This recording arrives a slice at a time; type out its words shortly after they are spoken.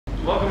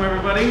Welcome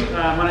everybody.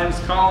 My name is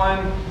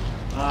Colin.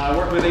 I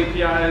work with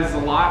APIs a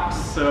lot,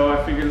 so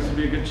I figured this would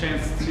be a good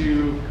chance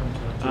to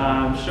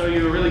show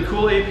you a really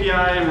cool API,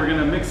 and we're going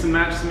to mix and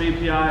match some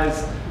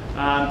APIs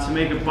to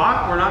make a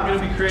bot. We're not going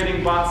to be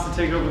creating bots to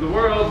take over the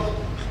world.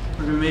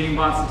 We're going to be making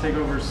bots to take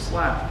over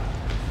Slack.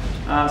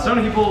 So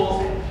many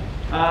people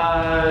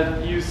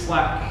use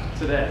Slack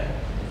today.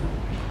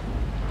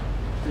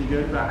 Pretty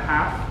good, about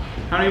half.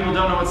 How many people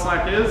don't know what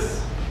Slack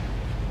is?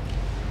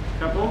 A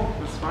couple,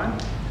 that's fine.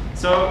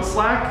 So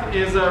Slack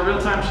is a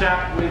real-time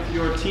chat with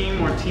your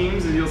team or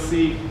teams, and you'll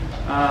see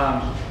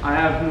I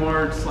have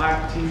more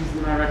Slack teams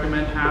than I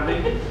recommend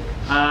having.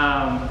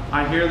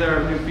 I hear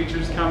there are new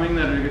features coming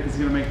that is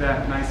going to make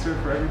that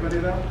nicer for everybody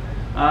though.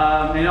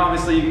 And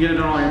obviously you can get it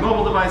on all your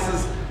mobile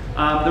devices.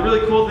 The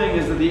really cool thing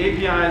is that the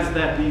APIs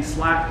that the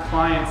Slack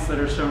clients that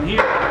are shown here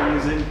are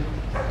using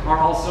are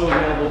also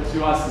available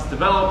to us as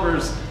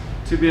developers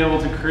to be able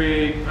to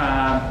create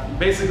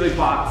basically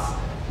bots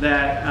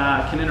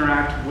that can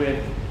interact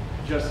with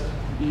just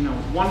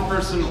one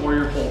person or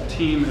your whole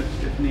team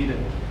if needed.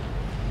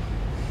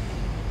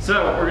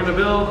 So we're going to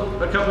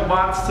build a couple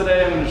bots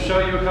today. I'm going to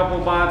show you a couple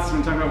bots.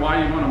 I'm going to talk about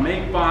why you want to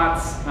make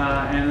bots,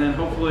 and then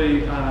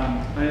hopefully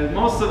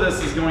most of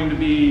this is going to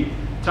be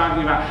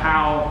talking about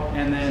how,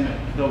 and then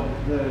the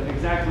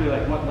exactly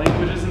like what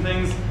languages and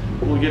things.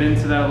 We'll get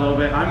into that a little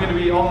bit.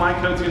 All my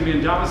code's going to be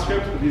in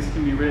JavaScript, but these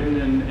can be written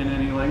in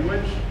any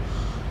language.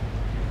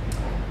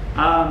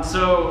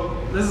 So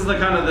this is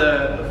kind of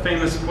the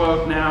famous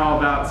quote now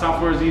about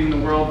software is eating the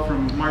world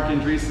from Mark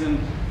Andreessen,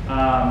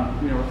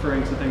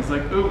 referring to things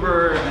like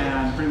Uber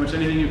and pretty much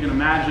anything you can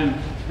imagine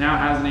now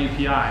has an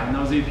API. And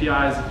those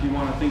APIs, if you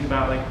want to think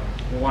about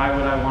why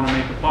would I want to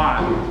make a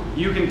bot,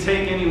 you can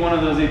take any one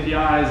of those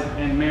APIs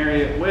and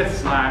marry it with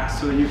Slack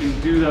so that you can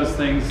do those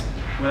things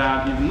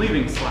without even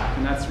leaving Slack.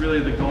 And that's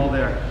really the goal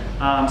there.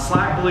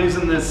 Slack believes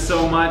in this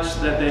so much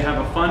that they have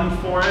a fund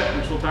for it,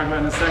 which we'll talk about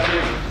in a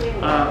second.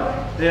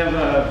 They have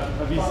a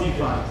VC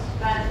fund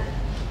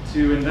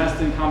to invest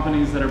in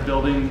companies that are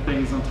building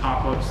things on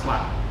top of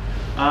Slack.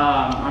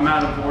 I'm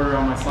out of order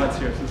on my slides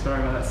here, so sorry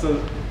about that. So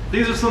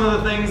these are some of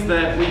the things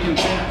that we can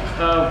think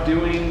of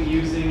doing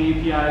using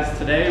APIs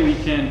today. We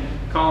can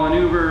call an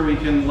Uber, we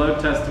can load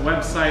test a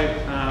website,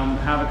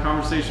 have a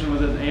conversation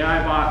with an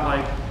AI bot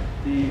like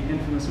the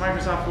infamous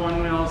Microsoft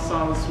one we all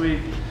saw this week.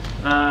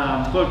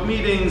 Book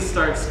meetings,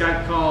 start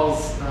Skype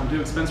calls, do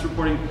expense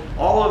reporting.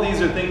 All of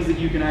these are things that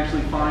you can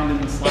actually find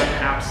in the Slack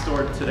App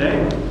Store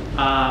today.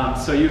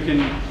 So you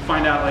can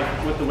find out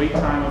what the wait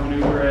time of an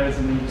Uber is,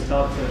 and then you just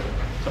tell it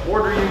to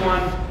order you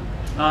one.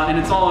 And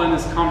it's all in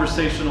this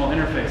conversational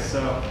interface.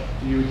 So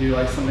you would do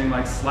something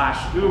like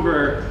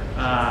 /Uber,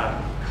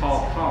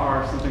 call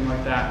car, something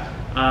like that.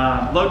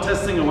 Load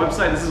testing a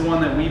website. This is one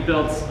that we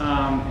built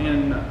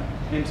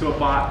into a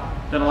bot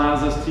that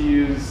allows us to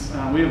use,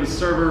 we have a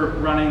server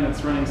running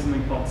that's running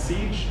something called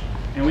Siege,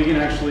 and we can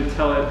actually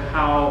tell it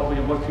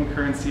what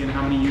concurrency and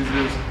how many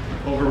users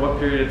over what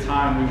period of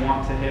time we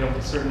want to hit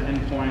a certain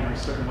endpoint or a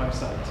certain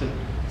website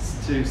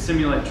to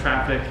simulate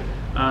traffic.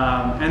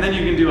 And then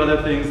you can do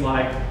other things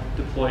like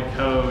deploy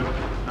code,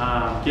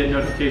 get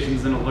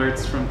notifications and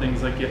alerts from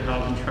things like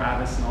GitHub and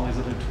Travis and all these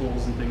other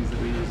tools and things that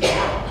we use as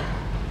well.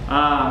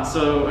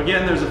 So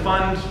again, there's a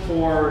fund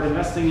for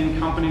investing in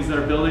companies that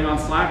are building on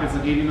Slack. It's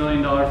an $80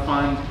 million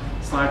fund.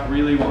 Slack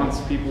really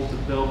wants people to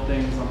build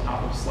things on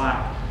top of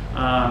Slack.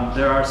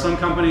 There are some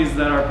companies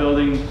that are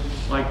building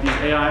these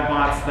AI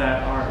bots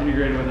that are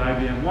integrated with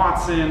IBM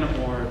Watson,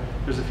 or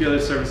there's a few other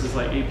services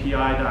like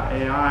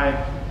API.ai,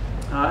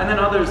 and then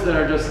others that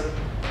are just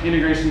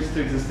integrations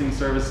to existing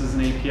services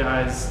and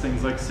APIs,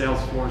 things like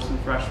Salesforce and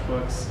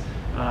FreshBooks.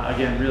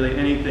 Again, really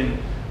anything.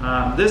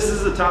 This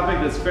is a topic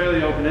that's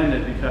fairly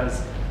open-ended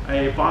because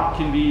a bot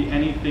can be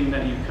anything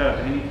that you code,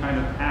 any kind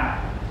of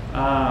app.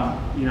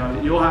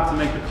 You'll have to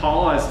make the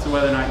call as to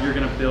whether or not you're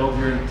going to build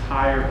your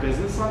entire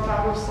business on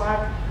top of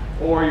Slack,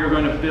 or you're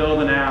going to build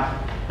an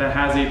app that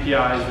has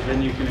APIs that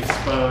then you can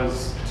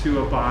expose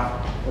to a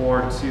bot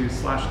or to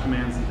 /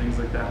 commands and things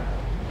like that.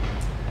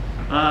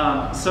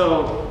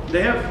 So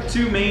they have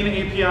two main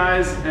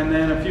APIs and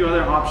then a few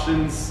other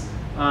options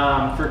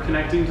for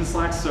connecting to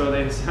Slack. So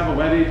they have a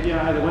web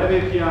API. The web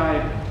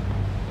API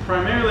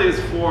primarily is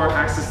for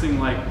accessing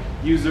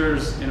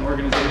users and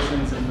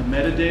organizations and the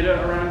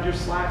metadata around your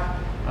Slack.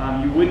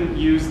 You wouldn't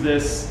use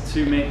this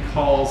to make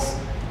calls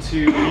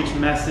to each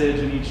message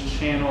and each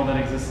channel that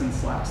exists in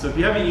Slack. So if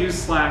you haven't used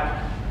Slack,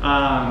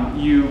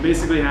 you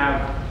basically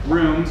have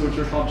rooms, which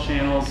are called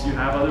channels. You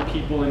have other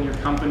people in your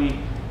company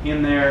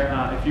in there.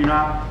 If you're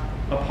not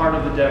a part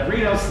of the Dev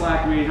Reno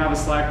Slack, we have a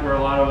Slack where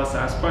a lot of us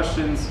ask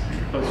questions,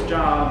 post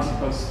jobs,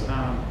 post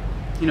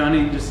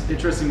any just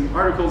interesting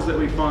articles that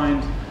we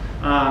find.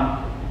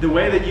 The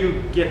way that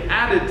you get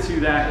added to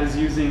that is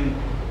using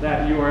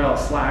that URL,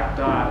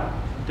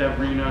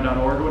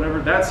 slack.devreno.org or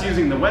whatever. That's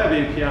using the web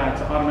API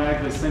to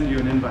automatically send you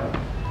an invite.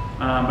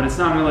 But it's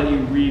not going to let you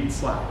read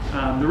Slack.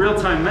 The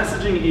real-time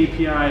messaging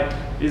API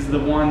is the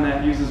one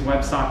that uses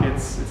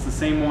WebSockets. It's the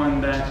same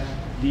one that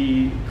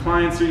the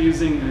clients are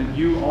using, and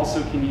you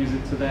also can use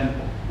it to then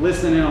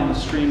listen in on the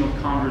stream of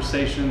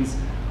conversations,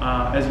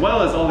 as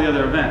well as all the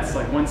other events.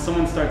 Like when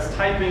someone starts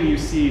typing, you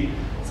see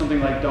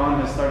something like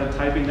Dawn has started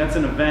typing. That's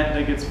an event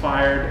that gets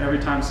fired. Every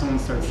time someone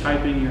starts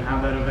typing, you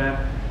have that event.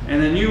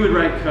 And then you would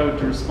write code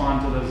to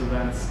respond to those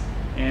events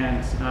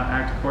and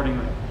act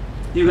accordingly.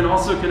 You can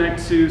also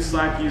connect to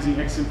Slack using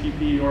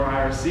XMPP or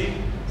IRC.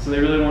 So they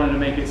really wanted to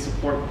make it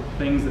support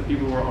things that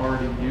people were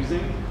already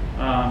using.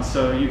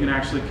 So you can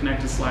actually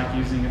connect to Slack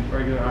using a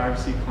regular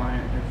IRC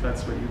client if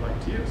that's what you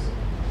like to use.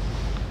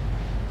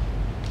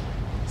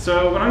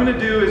 So what I'm going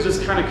to do is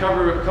just kind of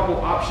cover a couple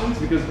options,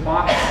 because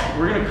bots,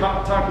 we're going to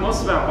talk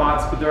most about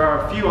bots, but there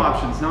are a few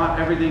options.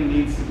 Not everything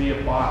needs to be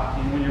a bot.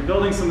 And when you're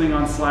building something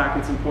on Slack,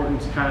 it's important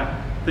to kind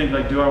of think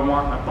like, do I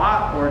want a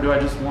bot, or do I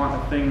just want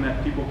a thing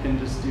that people can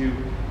just do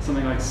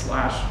something like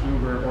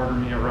 /Uber order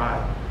me a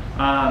ride?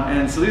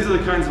 And so these are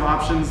the kinds of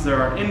options.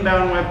 There are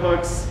inbound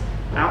webhooks,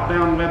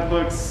 outbound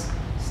webhooks,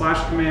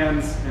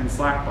 /commands, and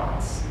Slack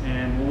bots.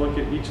 And we'll look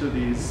at each of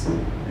these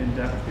in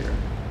depth here.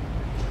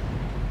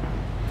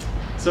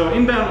 So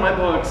inbound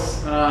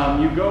webhooks,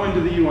 you go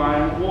into the UI,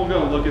 and we'll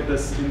go look at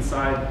this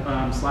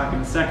inside Slack in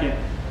a second,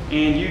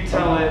 and you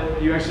tell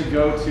it, you actually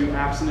go to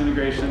apps and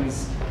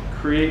integrations,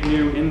 create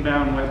new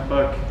inbound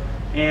webhook,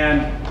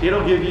 and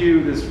it'll give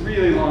you this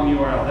really long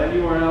URL. That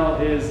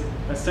URL is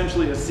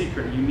essentially a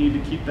secret. You need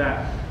to keep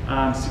that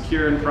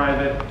secure and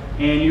private,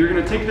 and you're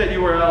going to take that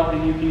URL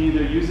and you can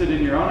either use it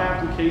in your own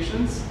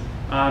applications,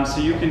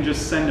 so you can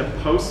just send a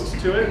post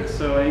to it,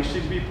 so a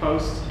HTTP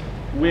post,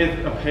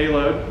 with a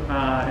payload,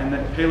 and the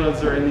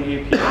payloads are in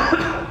the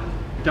API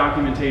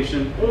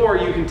documentation, or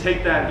you can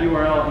take that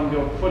URL and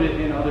go put it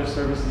in other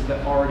services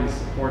that already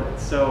support it.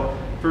 So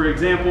for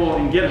example,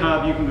 in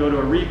GitHub, you can go to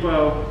a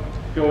repo,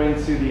 go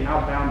into the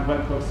outbound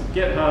webhooks of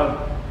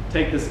GitHub,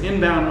 take this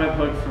inbound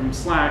webhook from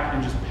Slack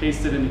and just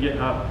paste it into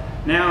GitHub.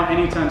 Now,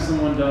 anytime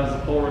someone does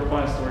a pull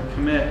request or a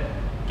commit,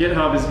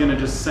 GitHub is going to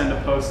just send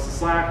a post to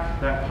Slack.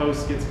 That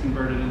post gets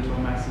converted into a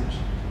message,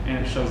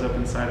 and it shows up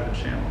inside of a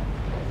channel.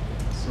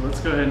 So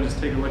let's go ahead and just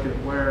take a look at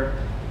where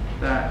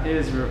that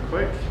is real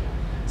quick.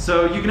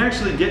 So you can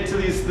actually get to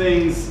these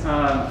things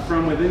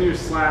from within your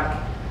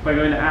Slack by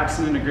going to apps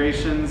and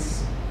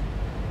integrations.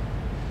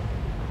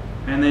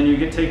 And then you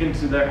get taken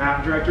to their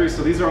app directory.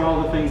 So these are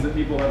all the things that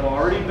people have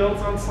already built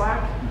on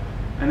Slack.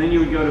 And then you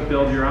would go to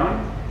build your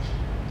own.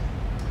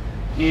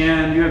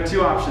 And you have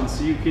two options.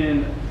 So you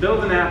can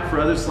build an app for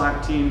other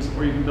Slack teams,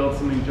 or you can build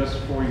something just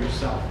for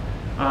yourself.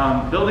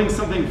 Building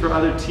something for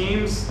other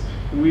teams,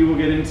 we will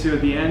get into at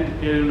the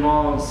end. It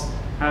involves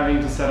having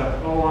to set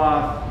up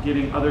OAuth,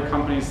 getting other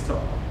companies to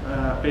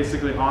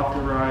basically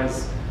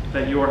authorize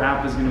that your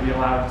app is going to be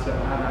allowed to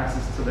have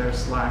access to their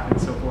Slack and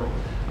so forth.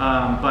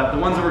 But the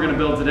ones that we're going to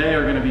build today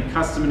are going to be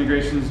custom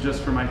integrations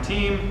just for my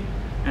team.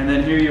 And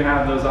then here you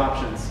have those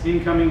options: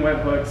 incoming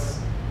webhooks,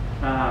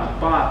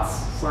 bots,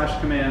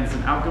 /commands,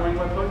 and outgoing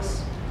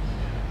webhooks.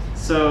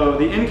 So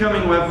the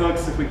incoming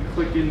webhooks, if we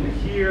click into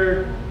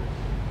here,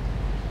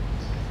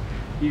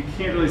 you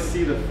can't really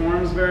see the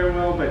forms very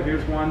well, but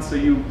here's one. So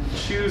you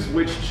choose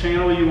which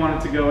channel you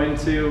want it to go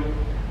into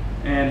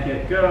and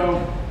hit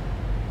go,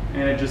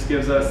 and it just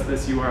gives us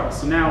this URL.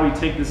 So now we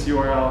take this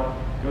URL,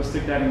 go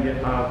stick that in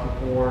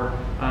GitHub, or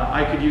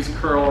I could use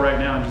curl right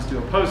now and just do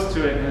a post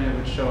to it, and it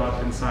would show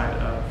up inside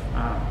of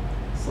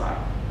Slack.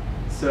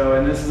 So,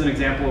 and this is an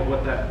example of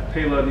what that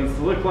payload needs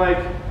to look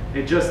like.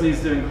 It just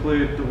needs to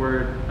include the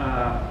word,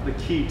 the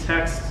key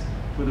text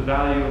with the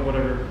value of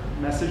whatever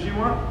message you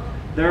want.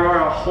 There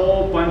are a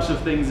whole bunch of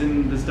things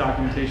in this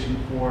documentation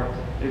for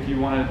if you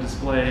want to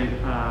display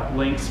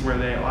links where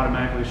they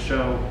automatically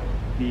show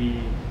the,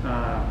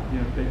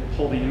 they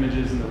pull the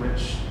images and the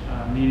rich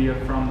media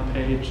from the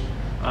page,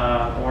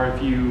 or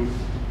if you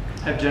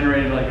have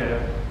generated like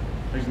a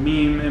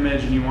meme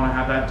image and you want to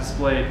have that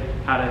displayed,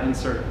 how to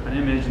insert an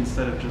image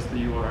instead of just the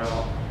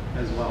URL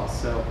as well.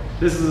 So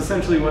this is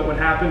essentially what would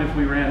happen if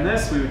we ran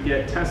this. We would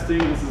get testing.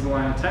 This is a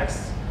line of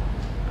text.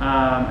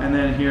 And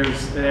then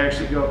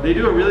they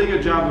do a really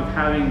good job of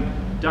having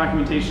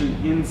documentation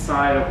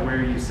inside of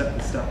where you set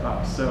the stuff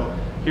up. So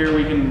here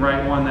we can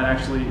write one that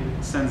actually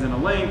sends in a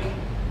link.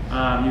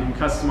 You can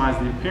customize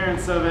the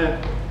appearance of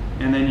it,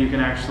 and then you can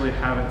actually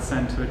have it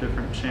sent to a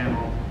different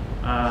channel.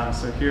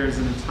 So here's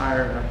an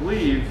entire, I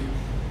believe,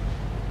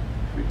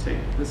 if we take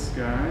this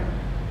guy,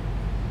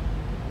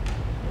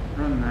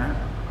 run that,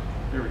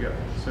 there we go.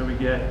 So we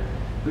get,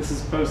 this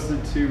is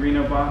posted to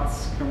Reno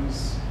bots,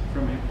 comes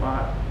from a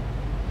bot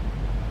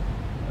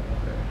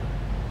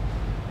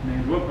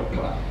named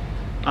Whoopabot.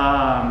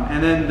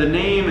 And then the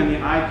name and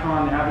the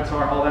icon, the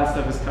avatar, all that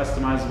stuff is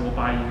customizable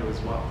by you as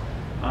well.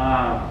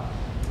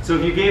 So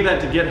if you gave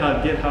that to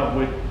GitHub, GitHub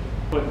would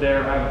put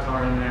their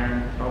avatar in there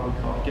and probably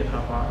call it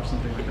GitHub bot or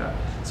something like that.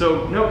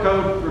 So no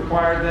code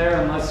required there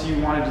unless you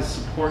wanted to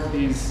support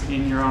these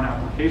in your own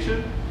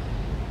application.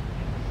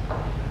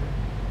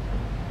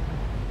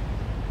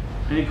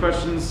 Any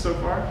questions so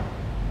far?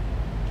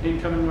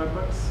 Incoming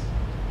webhooks?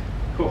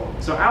 Cool.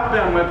 So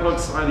outbound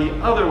webhooks are the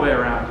other way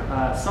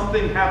around.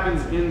 Something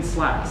happens in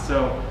Slack.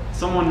 So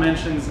someone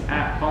mentions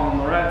at Colin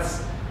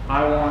Loretz,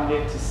 I want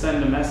it to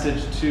send a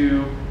message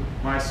to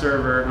my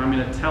server, and I'm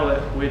going to tell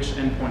it which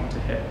endpoint to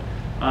hit.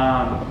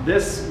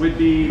 This would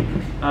be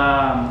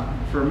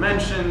for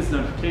mentions,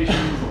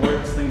 notifications,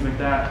 alerts, things like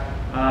that.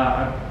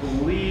 I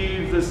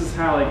believe this is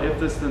how like if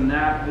this then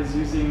that is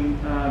using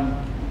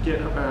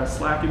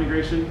Slack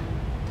integration,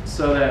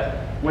 so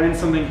that when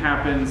something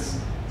happens,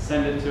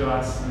 send it to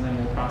us, and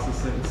then we'll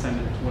process it and send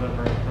it to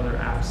whatever other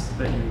apps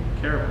that you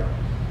care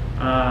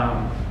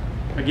about.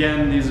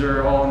 Again, these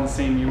are all in the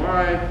same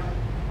UI.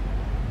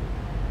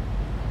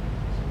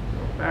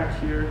 Go back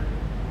here.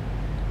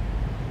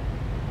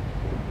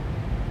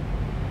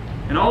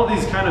 And all of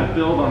these kind of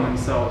build on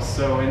themselves.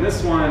 So in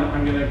this one,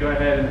 I'm going to go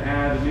ahead and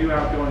add a new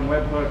outgoing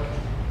webhook.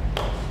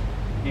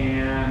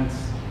 And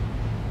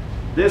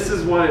this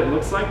is what it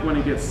looks like when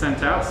it gets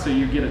sent out. So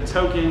you get a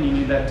token. You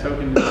need that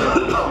token to be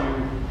able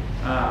to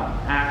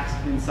act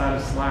inside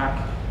of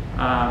Slack.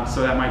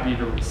 So that might be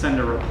to send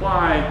a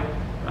reply.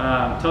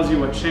 Tells you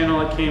what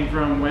channel it came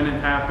from, when it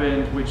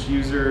happened, which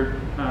user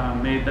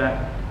made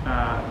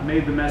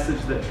the message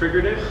that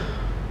triggered it.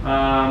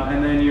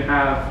 And then you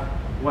have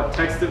what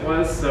text it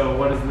was, so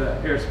what is the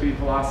airspeed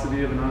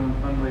velocity of an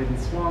unladen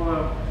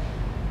swallow,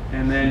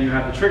 and then you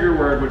have the trigger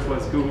word, which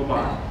was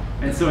Googlebot.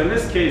 And so in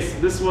this case,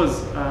 this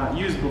was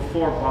used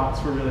before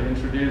bots were really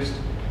introduced,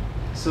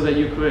 so that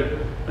you could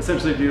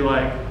essentially do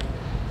like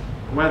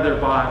weather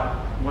bot,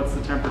 what's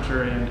the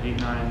temperature in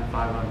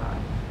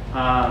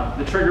 89509.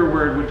 The trigger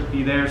word would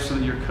be there so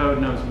that your code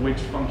knows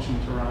which function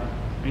to run,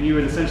 and you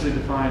would essentially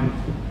define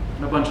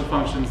a bunch of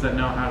functions that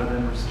know how to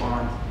then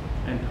respond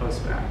and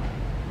post back.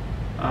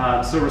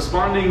 So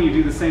responding, you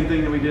do the same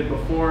thing that we did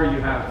before. You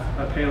have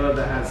a payload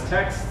that has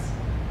text.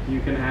 You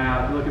can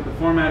look at the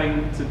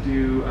formatting to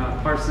do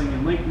parsing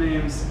and link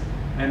names,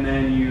 and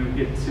then you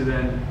get to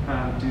then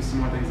do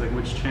some more things like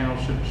which channel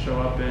should show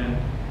up in,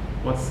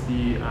 what's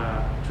the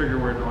trigger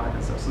word, and all that kind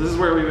of stuff. So this is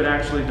where we would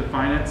actually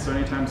define it. So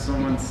anytime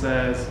someone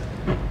says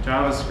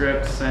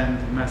JavaScript send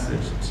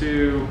message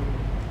to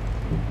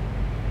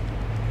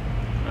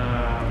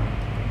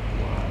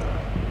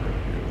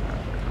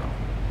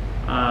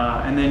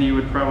and then you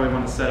would probably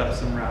want to set up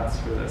some routes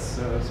for this.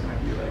 So this might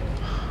be like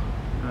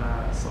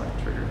select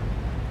trigger.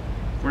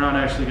 We're not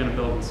actually going to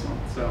build this one.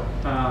 So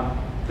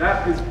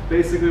that is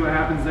basically what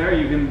happens there.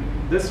 You can,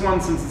 this one,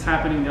 since it's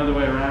happening the other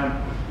way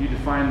around, you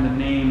define the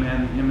name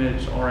and the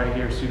image all right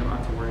here, so you don't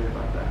have to worry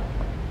about that.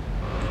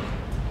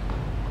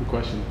 Quick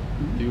question.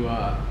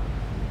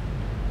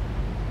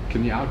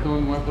 Can the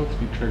outgoing webhooks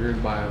be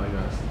triggered by like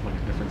a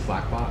different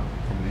Slack bot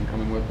from an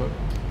incoming webhook?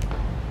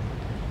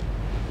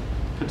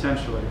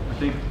 Potentially. I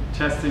think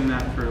testing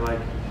that for like,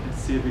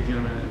 see if we get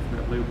them in an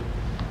infinite loop.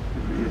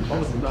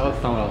 That's not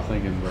what I was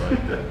thinking, but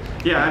like,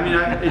 yeah, I mean,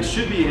 it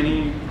should be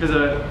any, because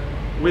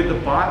with the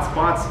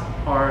bots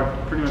are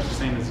pretty much the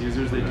same as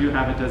users. They do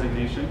have a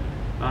designation.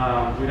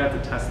 We'd have to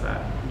test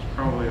that. There's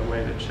probably a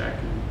way to check.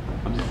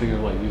 I'm just thinking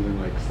of like using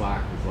like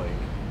Slack as like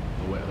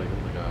a way, like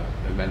a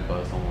event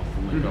bus almost,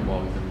 and link up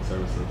all these different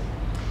services.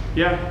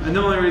 Yeah, and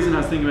the only reason I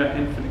was thinking about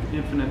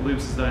infinite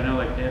loops is that I know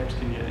like IFT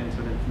can get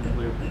into an infinite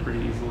loop pretty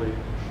easily.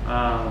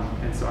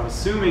 And so I'm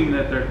assuming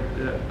that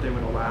they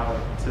would allow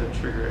it to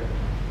trigger it.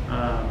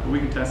 But we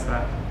can test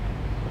that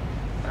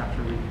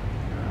after we put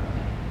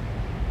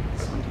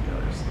this one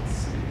together. So let's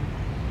see.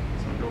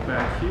 So I'll go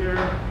back here.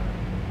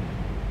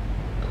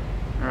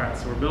 All right,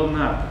 so we're building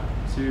up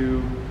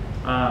to,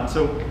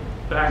 so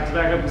back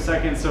up a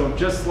second. So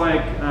just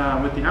like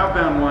with the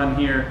outbound one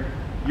here,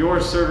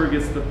 your server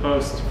gets the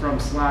post from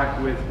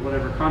Slack with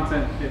whatever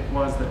content it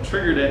was that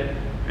triggered it,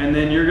 and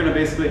then you're going to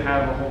basically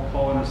have a whole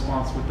call and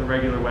response with the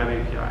regular web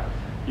API.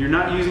 You're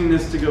not using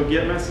this to go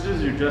get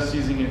messages, you're just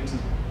using it to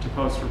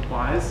post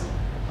replies.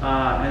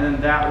 And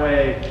then that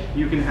way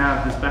you can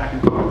have this back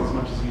and forth as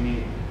much as you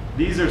need.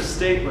 These are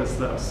stateless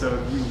though, so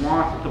if you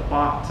want the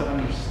bot to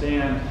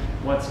understand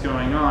what's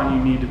going on,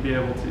 you need to be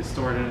able to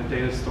store it in a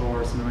data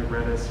store or something like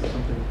Redis or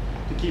something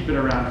to keep it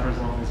around for as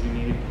long as you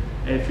need.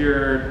 If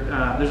you're,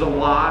 there's a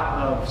lot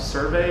of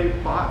survey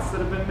bots that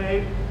have been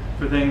made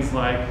for things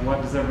like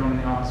what does everyone in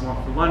the office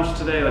want for lunch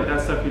today, like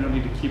that stuff you don't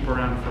need to keep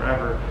around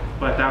forever,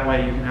 but that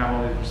way you can have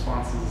all these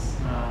responses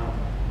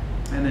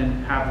and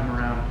then have them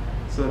around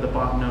so that the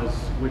bot knows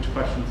which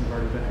questions have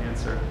already been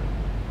answered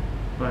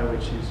by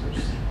which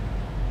users.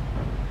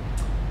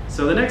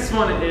 So the next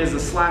one is a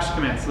slash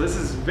command. So this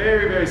is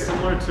very, very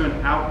similar to an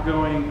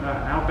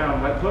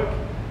outbound webhook.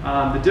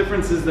 The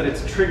difference is that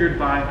it's triggered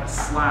by a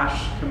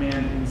slash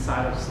command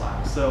inside of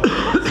Slack. So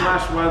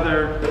slash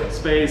weather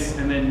space,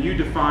 and then you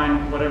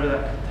define whatever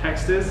that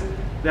text is.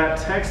 That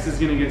text is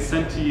going to get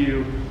sent to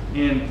you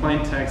in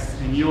plain text,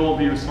 and you'll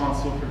be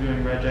responsible for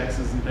doing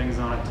regexes and things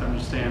on it to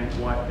understand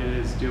what it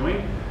is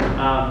doing.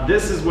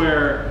 This is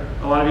where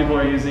a lot of people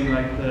are using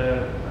like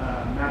the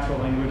natural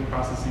language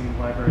processing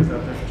libraries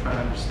out there to try to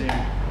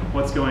understand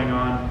what's going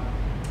on.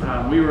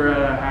 We were at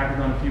a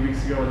hackathon a few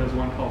weeks ago where there's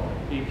one called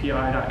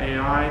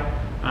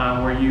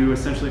API.ai, where you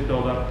essentially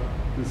build up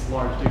this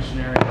large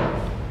dictionary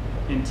of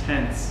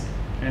intents,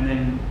 and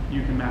then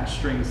you can match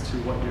strings to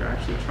what you're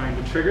actually trying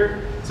to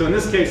trigger. So in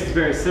this case, it's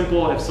very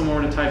simple. If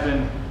someone were to type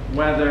in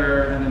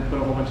weather and then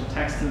put a whole bunch of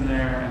text in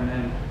there and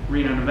then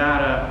Reno,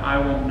 Nevada, I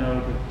won't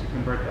know to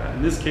convert that.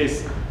 In this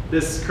case,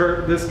 this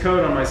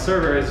code on my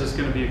server is just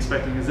going to be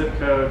expecting a zip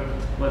code.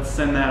 Let's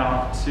send that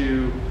off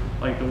to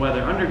like the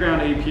Weather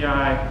Underground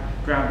API,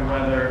 grab the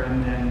weather,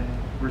 and then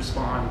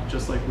respond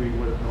just like we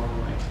would have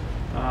normally.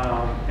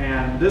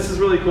 And this is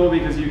really cool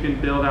because you can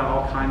build out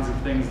all kinds of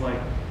things like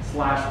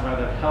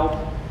 /weather help,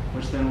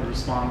 which then will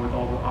respond with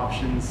all the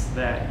options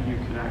that you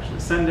can actually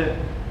send it.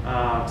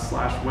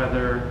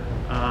 /weather,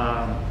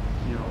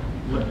 you know,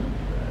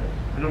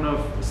 I don't know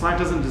if Slack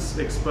doesn't just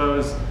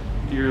expose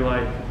your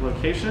like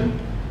location,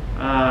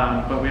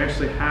 but we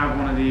actually have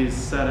one of these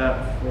set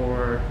up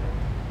for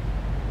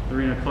the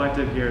Reno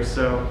Collective here.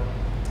 So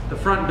the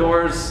front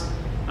doors,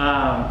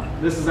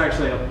 this is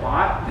actually a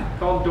bot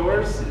called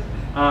doors,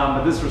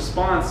 but this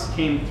response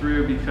came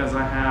through because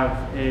I have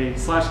a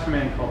 /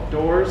 command called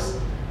doors,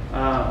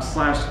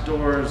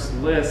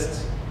 /doors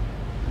list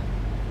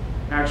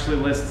actually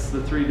lists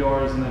the 3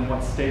 doors and then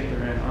what state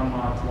they're in,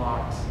 unlocked,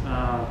 locked.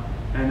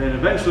 And then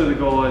eventually the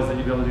goal is that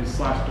you'll be able to do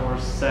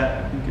 /doors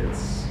set, I think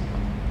it's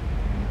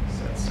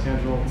set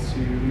schedule to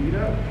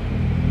meetup.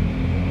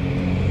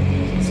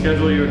 The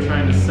schedule you were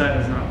trying to set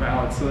is not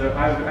valid. So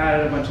I've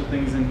added a bunch of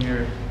things in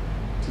here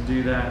to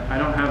do that. I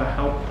don't have a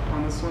help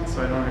on this one,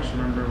 so I don't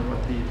actually remember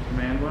what the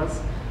command was.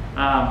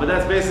 But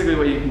that's basically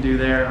what you can do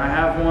there. I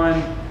have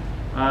one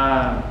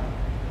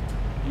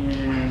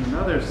in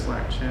another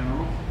Slack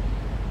channel.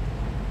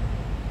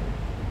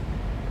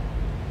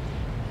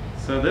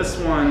 So this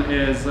one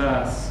is, you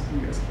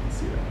guys can't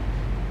see that.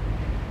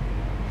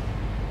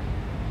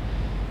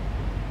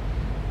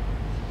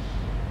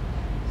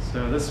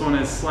 So this one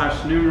is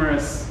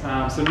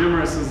 /numerous. So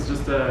numerous is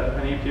just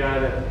an API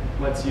that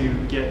lets you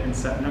get and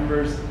set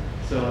numbers.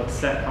 So let's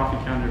set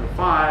coffee counter to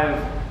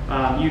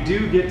 5. You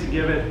do get to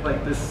give it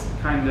like this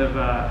kind of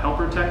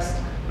helper text,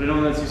 but it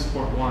only lets you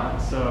support 1.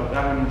 So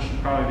that one should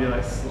probably be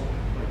like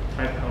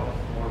type help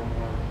or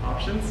more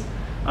options.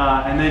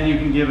 And then you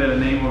can give it a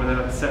name over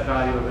there, set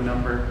value of a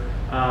number.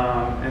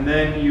 And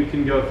then you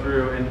can go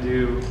through and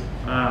do,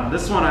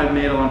 this one I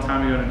made a long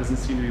time ago and it doesn't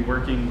seem to be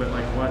working, but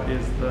like what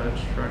is the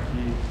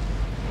Truckee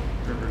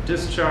River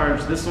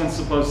discharge? This one's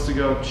supposed to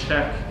go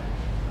check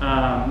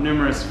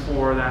numerous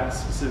for that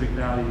specific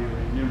value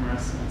in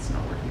numerous, and it's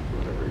not working for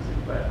whatever reason,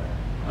 but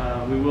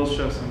we will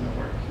show some that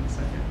work in a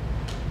second.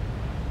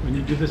 When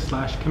you do the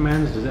 /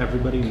 commands, does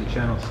everybody in the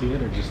channel see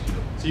it or just you?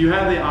 So you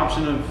have the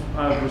option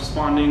of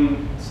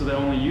responding so that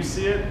only you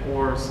see it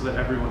or so that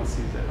everyone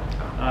sees it.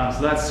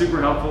 So that's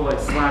super helpful, like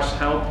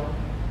 /help,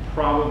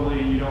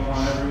 probably you don't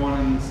want everyone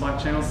in the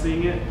Slack channel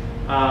seeing it.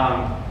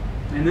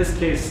 In this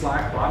case,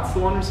 Slack bot's the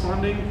one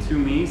responding to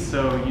me,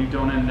 so you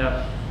don't end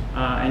up,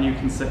 and you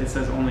can say, it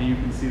says only you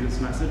can see this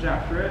message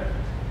after it,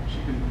 which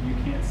you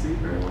can't see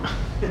very well,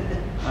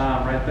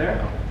 right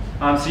there.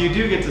 So you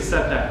do get to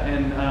set that,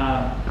 and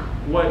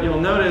what you'll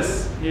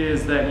notice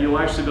is that you'll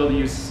actually be able to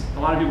use, a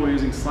lot of people are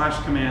using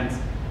 / commands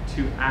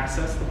to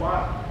access the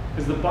bot.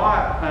 Because the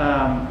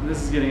bot,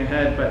 this is getting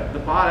ahead, but the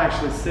bot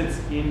actually sits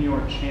in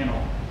your channel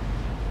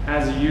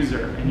as a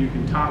user, and you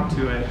can talk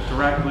to it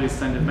directly,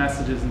 send it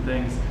messages and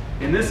things.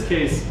 In this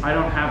case, I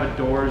don't have a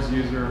doors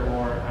user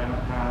or I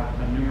don't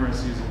have a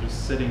numerous user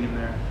just sitting in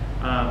there.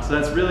 So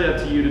that's really up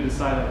to you to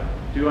decide, like,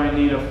 do I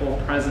need a full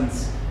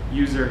presence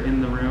user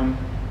in the room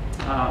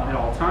at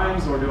all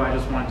times, or do I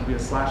just want it to be a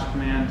 /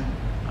 command?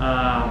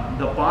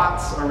 The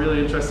bots are really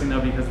interesting though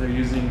because they're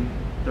using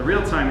the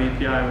real-time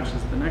API, which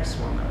is the next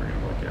one that we're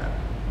going to look at.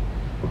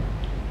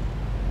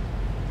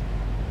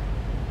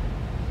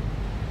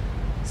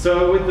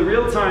 So with the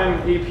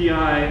real-time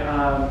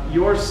API,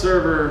 your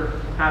server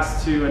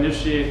has to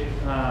initiate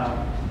a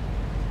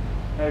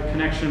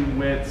connection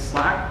with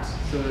Slack.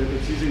 So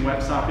it's using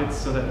WebSockets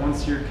so that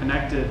once you're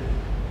connected,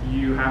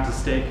 you have to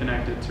stay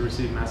connected to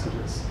receive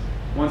messages.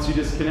 Once you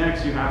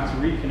disconnect, you have to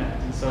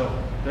reconnect. And so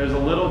there's a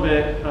little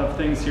bit of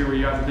things here where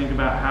you have to think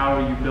about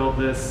how you build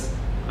this,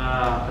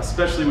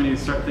 especially when you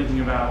start thinking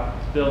about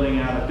building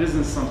out a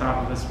business on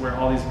top of this where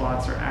all these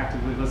bots are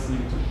actively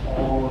listening to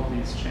all of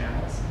these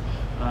channels.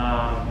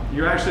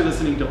 You're actually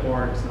listening to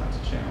orgs, not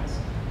to channels.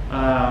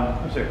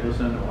 I'm sorry,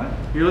 listening to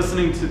what? You're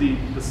listening to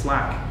the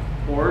Slack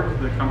org,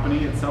 the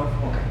company itself.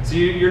 Okay. So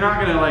you're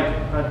not going to like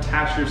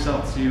attach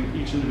yourself to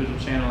each individual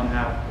channel and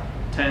have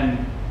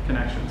 10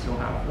 connections. You'll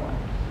have 1.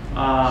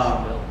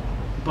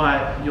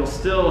 But you'll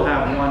still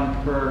have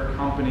 1 per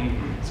company.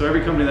 So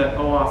every company that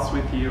OAuths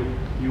with you,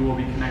 you will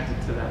be connected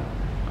to them.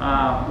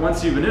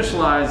 Once you've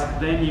initialized,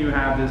 then you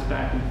have this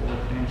back and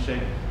forth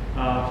handshake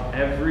of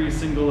every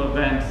single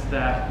event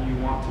that you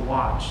want to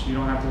watch. You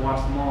don't have to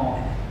watch them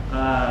all.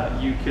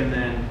 You can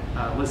then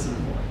listen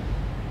for it.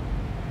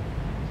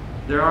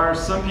 There are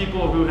some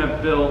people who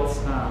have built,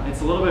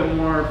 it's a little bit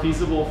more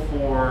feasible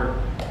for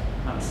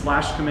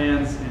 /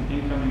 commands and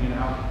incoming and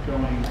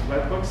outgoing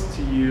webhooks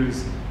to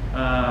use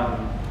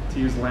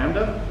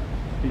Lambda.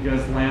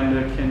 because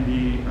Lambda can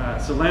be,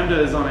 so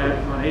Lambda is on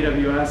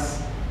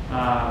AWS.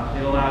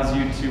 It allows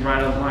you to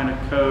write a line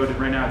of code.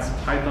 Right now it's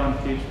Python,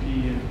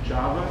 PHP, and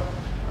Java,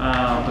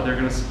 but they're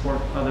going to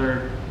support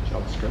other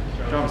JavaScript.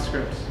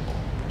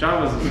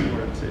 Java's a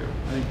support too.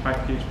 I think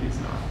PHP is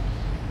not.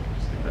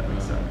 Just think that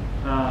makes sense.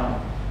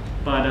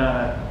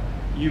 But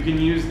you can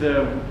use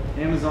the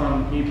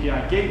Amazon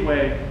API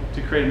gateway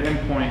to create an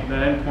endpoint.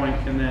 That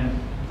endpoint can then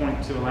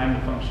point to a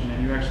Lambda function,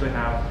 and you actually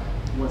have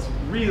what's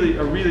really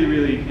a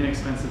really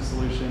inexpensive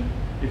solution.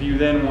 If you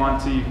then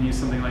want to, you can use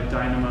something like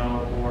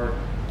Dynamo or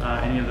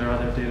any of their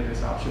other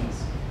database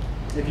options.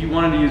 If you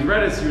wanted to use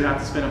Redis, you would have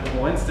to spin up a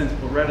whole instance,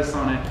 put Redis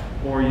on it,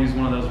 or use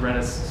one of those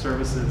Redis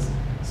services.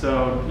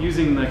 So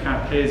using the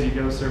kind of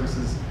pay-as-you-go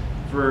services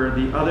for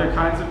the other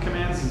kinds of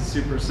commands is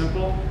super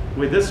simple.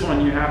 With this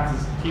one, you have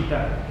to keep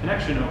that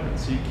connection open,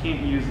 so you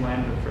can't use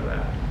Lambda for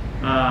that.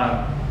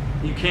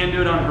 You can do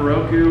it on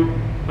Heroku,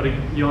 but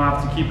you'll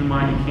have to keep in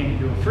mind you can't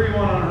do a free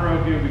one on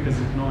Heroku because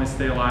it can only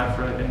stay alive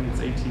for, I think it's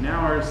 18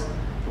 hours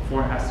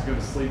before it has to go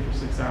to sleep for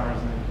 6 hours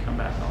and then come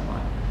back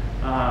online.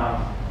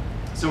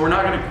 So we're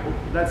not going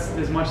to, that's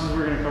as much as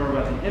we're going to cover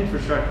about the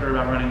infrastructure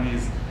about running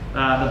these.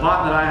 The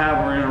bot that I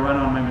have, we're going to run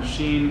on my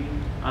machine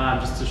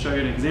just to show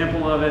you an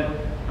example of it.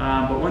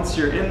 But once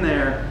you're in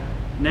there,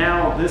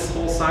 now this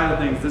whole side of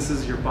things, this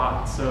is your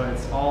bot. So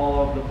it's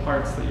all of the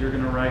parts that you're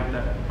going to write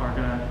that are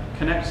going to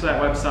connect to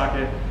that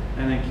WebSocket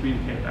and then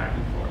communicate back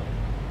and forth.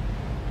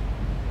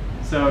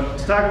 So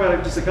to talk about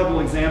it, just a couple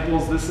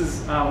examples. This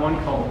is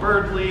one called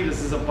Birdly.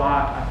 This is a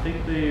bot. I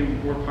think they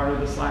were part of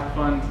the Slack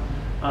fund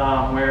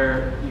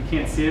where you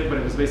can't see it, but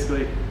it was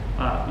basically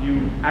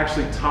you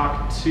actually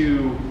talk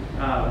to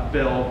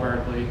Bill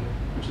Birdly,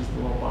 which is the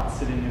little bot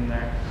sitting in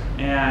there,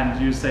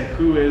 and you say,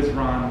 who is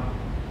Ron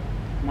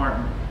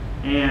Martin?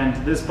 And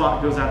this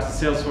bot goes out to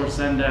Salesforce,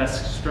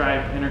 Zendesk,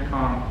 Stripe,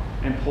 Intercom,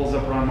 and pulls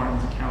up Ron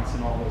Martin's accounts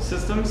in all those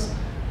systems.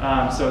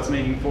 So it's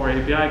making 4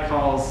 API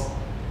calls,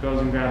 goes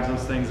and grabs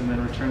those things, and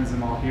then returns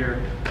them all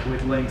here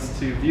with links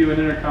to View in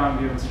Intercom,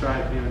 View in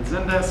Stripe, View in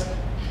Zendesk.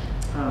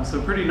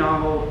 So pretty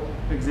novel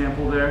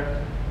example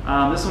there.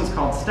 This one's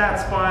called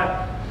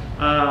StatSpot.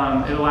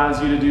 It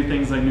allows you to do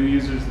things like new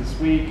users this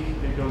week.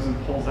 It goes and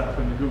pulls that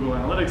from the Google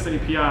Analytics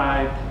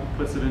API,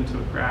 puts it into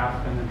a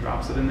graph, and then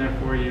drops it in there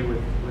for you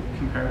with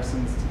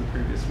comparisons to the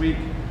previous week.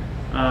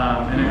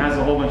 And it has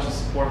a whole bunch of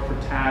support for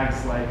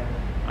tags like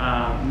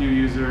new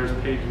users,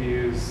 page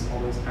views, all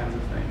those kinds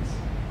of things.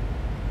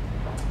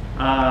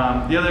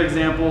 The other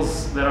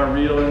examples that are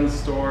real in the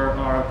store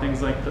are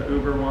things like the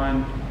Uber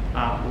one.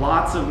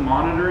 Lots of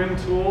monitoring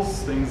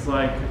tools, things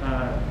like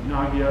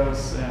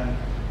Nagios and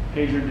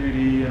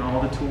PagerDuty and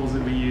all the tools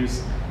that we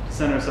use to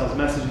send ourselves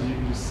messages. You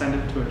can just send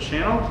it to a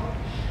channel.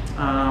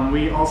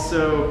 We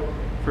also,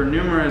 for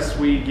Numerous,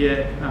 we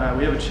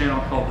have a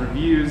channel called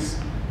Reviews.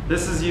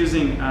 This is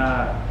using,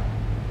 I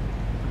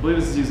believe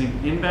this is using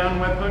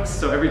inbound webhooks.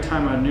 So every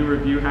time a new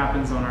review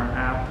happens on our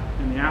app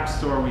in the App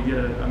Store, we get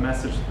a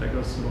message that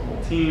goes to the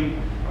whole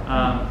team.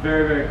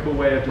 Very cool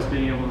way of just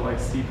being able to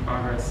see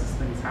progress as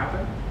things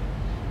happen.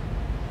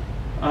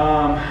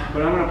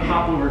 But I'm going to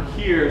pop over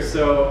here.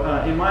 So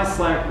in my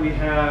Slack, we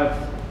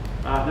have,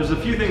 there's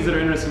a few things that are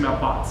interesting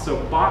about bots.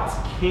 So bots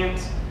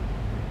can't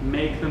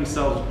make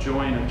themselves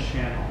join a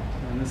channel.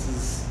 And this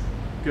is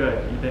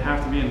good. They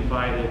have to be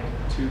invited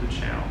to the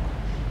channel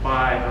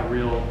by a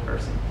real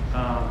person.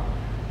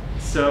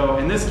 So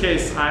in this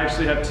case, I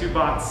actually have 2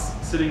 bots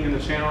sitting in the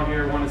channel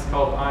here. One is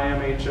called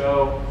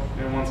IMHO,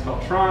 and one's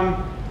called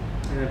Tron.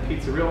 And then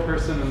Pete's a real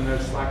person, and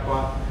there's Slack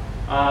bot.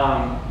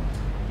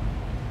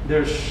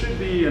 There should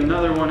be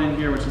another one in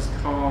here which is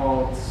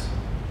called, let's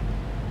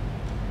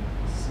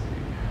see.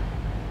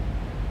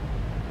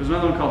 There's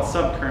another one called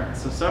Subcurrent.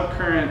 So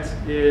Subcurrent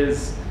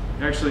is,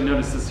 you actually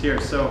notice this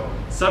here. So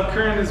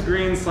Subcurrent is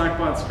green,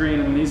 Slackbot's green,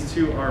 and these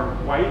 2 are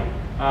white.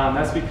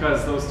 That's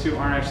because those 2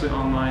 aren't actually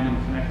online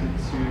and connected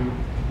to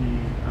the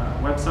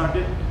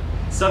WebSocket.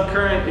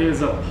 Subcurrent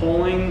is a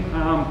polling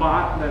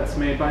bot that's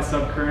made by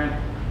Subcurrent,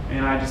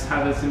 and I just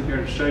have this in here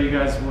to show you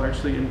guys. We'll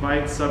actually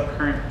invite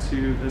Subcurrent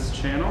to this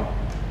channel.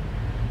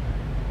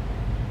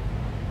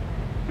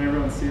 Can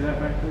everyone see that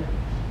back there?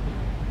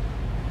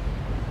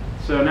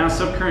 So now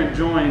Subcurrent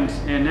joined,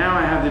 and now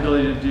I have the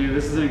ability to do,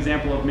 this is an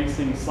example of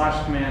mixing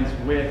slash commands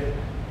with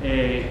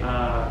a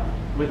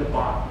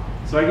bot.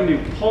 So I can do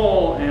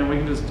poll, and we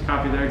can just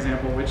copy their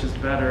example, which is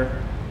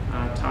better,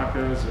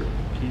 tacos or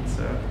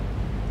pizza.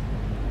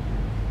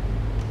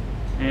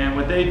 And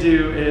what they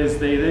do is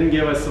they then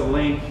give us a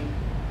link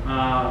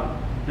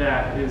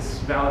that is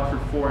valid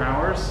for 4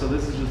 hours. So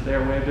this is just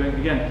their way of doing it.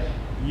 Again,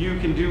 you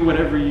can do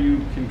whatever you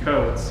can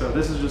code. So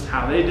this is just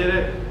how they did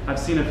it. I've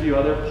seen a few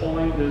other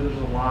polling. There's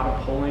a lot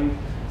of polling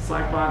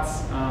Slack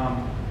bots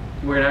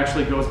where it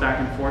actually goes back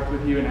and forth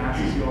with you and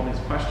asks you all these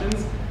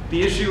questions.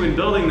 The issue in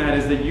building that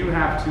is that you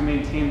have to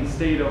maintain the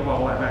state of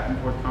all that back and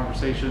forth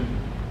conversation,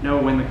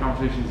 know when the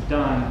conversation is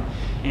done.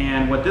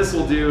 And what this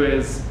will do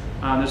is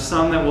there's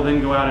some that will then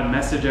go out and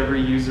message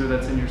every user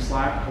that's in your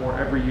Slack or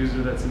every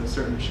user that's in a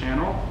certain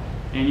channel.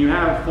 And you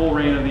have full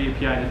reign of the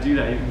API to do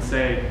that. You can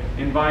say,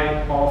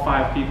 invite all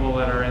 5 people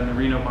that are in the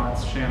Reno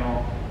bots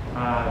channel,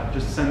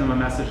 just send them a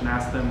message and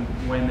ask them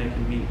when they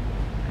can meet.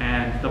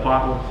 And the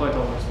bot will collect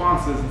all the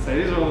responses and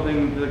say, these are all the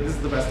things, this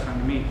is the best time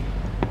to meet.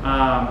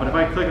 But if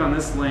I click on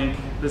this link,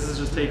 this is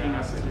just taking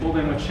us, they pulled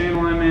in what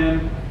channel I'm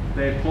in,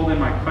 they pulled in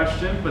my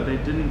question, but they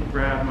didn't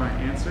grab my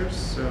answers.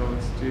 So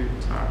let's do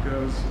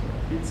tacos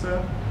or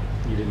pizza.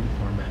 You didn't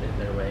format it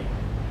their way.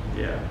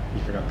 Yeah.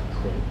 You forgot the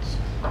quotes.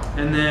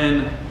 And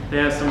then they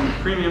have some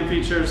premium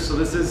features. So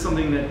this is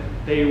something that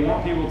they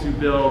want people to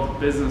build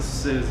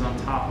businesses on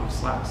top of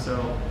Slack.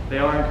 So they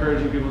are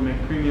encouraging people to make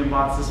premium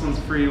bots. This one's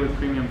free with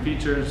premium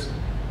features.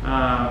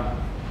 I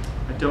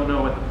don't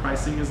know what the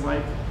pricing is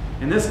like.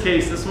 In this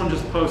case, this one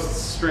just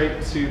posts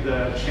straight to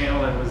the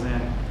channel that it was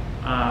in.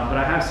 But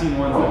I have seen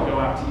ones that go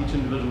out to each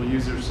individual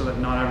user so that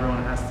not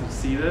everyone has to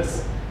see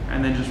this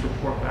and then just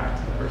report back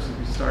to the person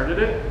who started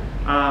it.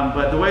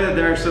 But the way that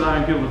they're actually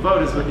allowing people to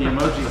vote is with the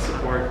emoji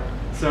support.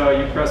 So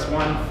you press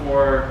 1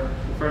 for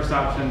the first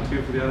option,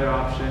 2 for the other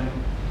option.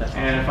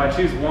 And if I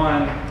choose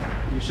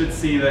 1, you should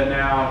see that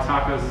now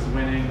tacos is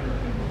winning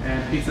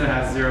and pizza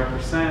has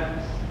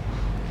 0%.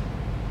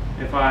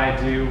 If I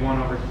do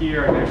 1 over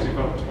here, I can actually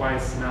vote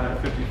twice. Now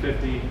they're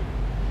 50-50.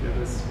 Give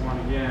this 1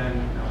 again.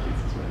 Now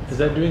pizza's winning. Is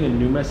that doing a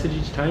new message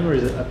each time, or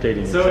is it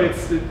updating So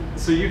itself?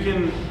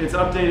 it's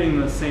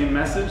updating the same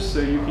message.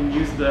 So you can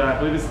use I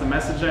believe it's the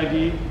message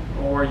ID,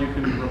 or you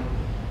can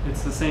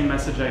it's the same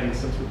message ID,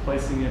 so it's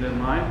replacing it in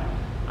line.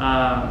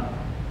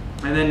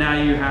 And then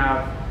now you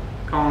have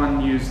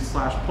Colin used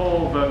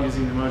 /poll, vote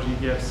using the emoji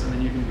GIFs, and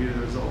then you can view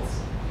the results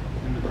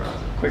in the browser.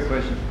 Quick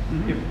question.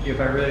 If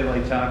I really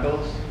like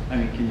tacos, I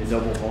mean, can you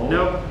double vote?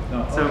 Nope.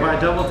 No, So if okay. I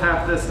double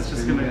tap this, it's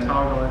just So going you to can-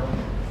 toggle it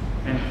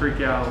and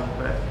freak out a little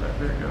bit, but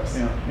there it goes.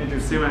 Yeah, See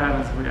interesting. what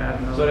happens if we add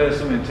another. So it has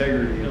some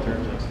integrity in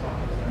terms of.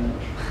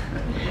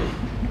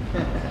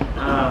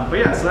 But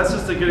yeah, so that's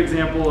just a good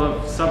example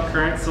of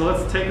subcurrent. So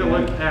let's take a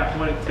look at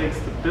what it takes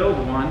to build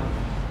one.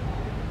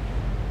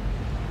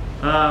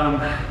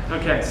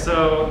 Okay,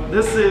 so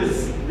this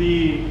is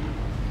the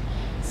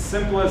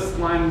simplest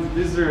line.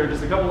 These are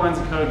just a couple lines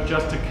of code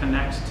just to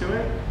connect to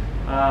it.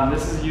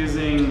 This is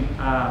using,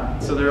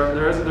 so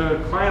there is a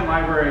client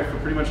library for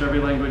pretty much every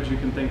language you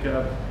can think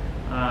of.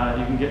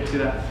 You can get to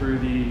that through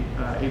the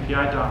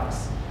API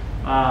docs.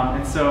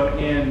 And so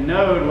in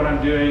Node, what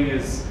I'm doing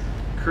is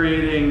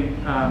creating,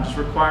 just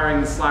requiring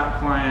the Slack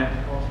client.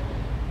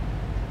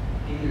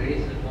 Can you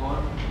raise it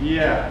one?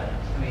 Yeah.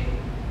 I mean,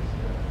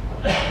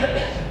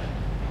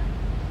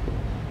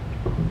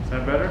 Is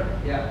that better?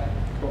 yeah.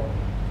 Cool.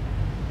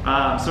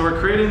 So we're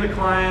creating the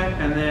client,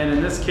 and then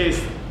in this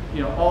case,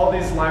 all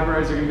these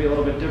libraries are going to be a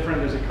little bit different.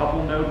 There's a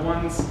couple Node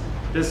ones.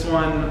 This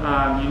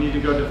one, you need to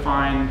go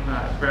define,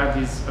 grab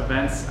these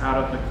events out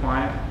of the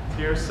client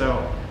here.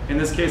 So in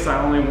this case,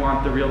 I only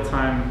want the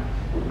real-time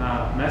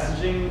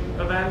messaging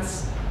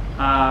events.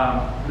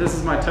 This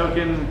is my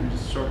token. Let me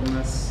just shorten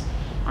this.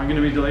 I'm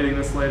going to be deleting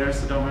this later,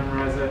 so don't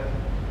memorize it.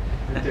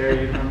 I dare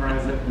you to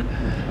memorize it.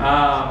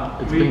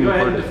 We can go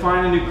ahead and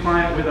define a new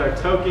client with our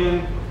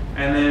token,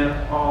 and then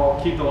I'll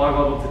keep the log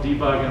level to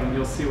debug, and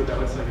you'll see what that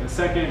looks like in a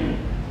second.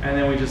 And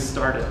then we just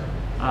start it.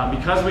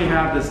 Because we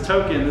have this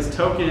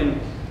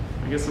token,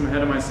 I guess I'm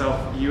ahead of myself,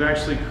 you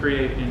actually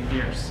create in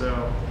here.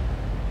 So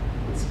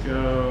let's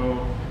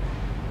go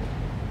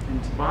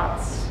into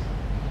bots.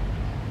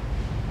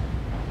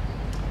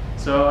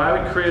 So I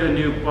would create a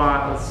new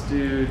bot. Let's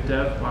do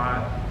dev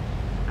bot,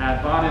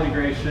 add bot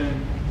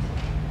integration.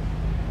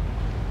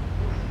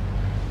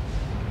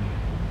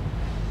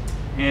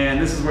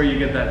 And this is where you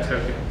get that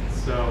token.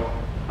 So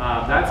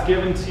that's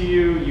given to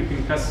you. You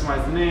can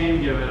customize the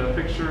name, give it a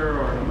picture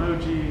or an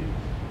emoji,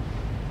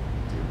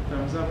 do a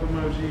thumbs up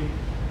emoji,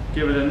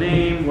 give it a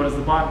name. What does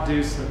the bot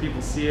do so that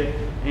people see it?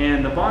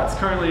 And the bot's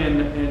currently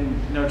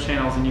in no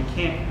channels, and you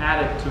can't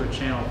add it to a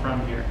channel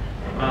from here.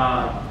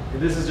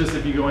 This is just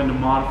if you go in to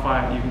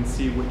modify it, you can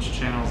see which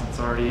channels it's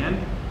already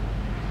in.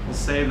 We'll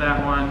save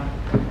that one.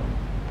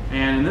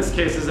 And in this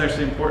case, this is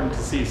actually important to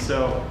see.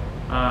 So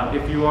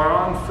if you are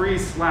on free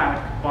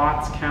Slack,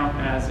 bots count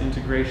as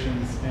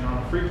integrations, and on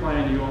a free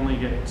plan, you only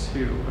get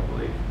 2, I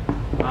believe.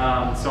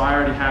 So I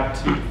already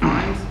have 2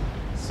 defined.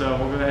 So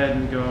we'll go ahead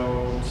and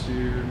go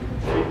to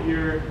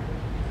configure,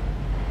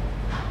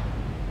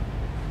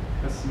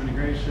 custom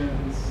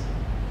integrations.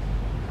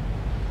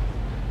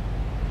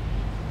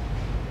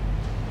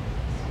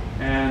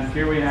 And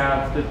here we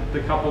have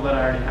the couple that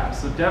I already have.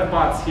 So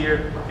DevBot's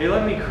here. They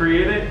let me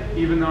create it,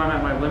 even though I'm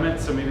at my limit,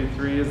 so maybe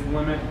 3 is the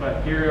limit,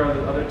 but here are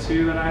the other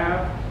 2 that I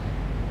have.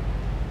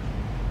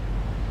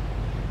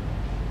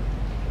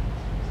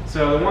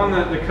 So the one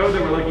the code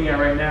that we're looking at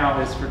right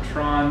now is for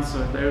Tron.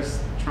 So there's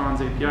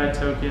Tron's API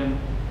token,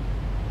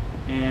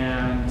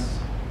 and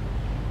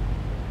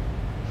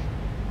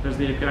there's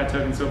the API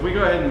token. So if we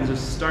go ahead and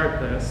just start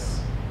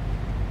this,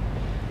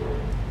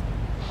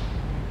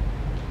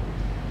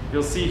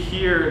 you'll see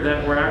here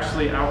that we're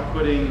actually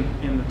outputting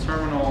in the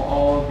terminal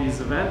all of these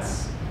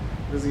events.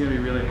 This is going to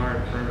be really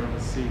hard for everyone to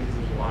see because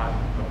there's a lot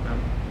of them.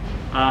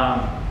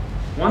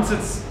 Once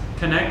it's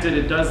connected,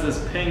 it does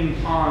this ping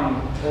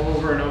pong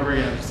over and over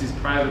again, just these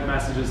private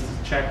messages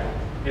to check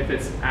if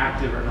it's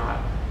active or not.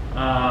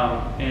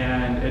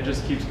 And it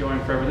just keeps going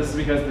forever. This is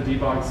because the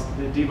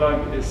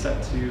debug is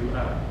set to,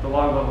 the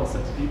log level is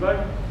set to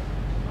debug.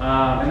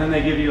 And then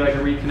they give you like a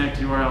reconnect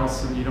URL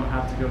so that you don't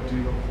have to go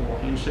do the full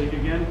handshake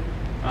again.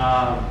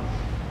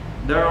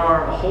 There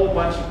are a whole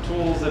bunch of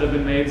tools that have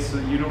been made so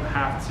that you don't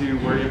have to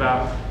worry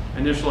about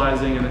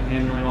initializing and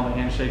handling all the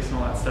handshakes and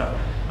all that stuff.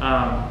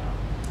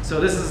 So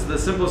this is the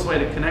simplest way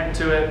to connect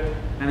to it.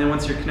 And then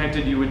once you're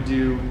connected, you would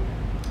do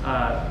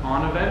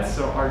on events,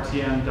 so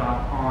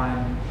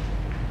rtm.on,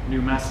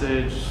 new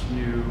message,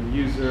 new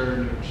user,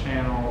 new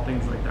channel,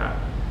 things like that.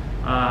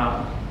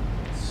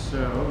 So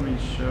let me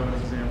show an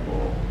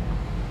example.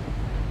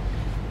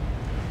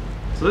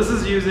 So this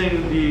is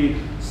using the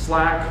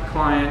Slack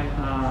client,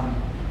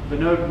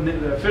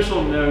 the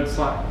official Node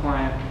Slack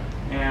client,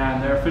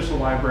 and their official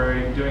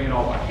library, doing it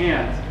all by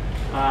hand.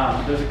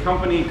 There's a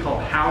company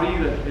called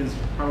Howdy that is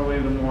probably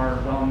the more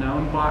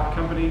well-known bot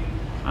company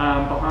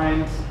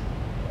behind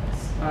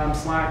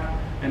Slack,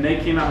 and they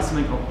came out with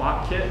something called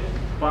BotKit.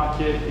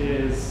 BotKit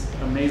is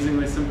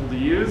amazingly simple to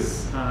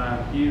use.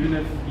 Even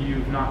if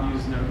you've not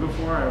used Node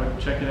before, I would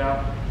check it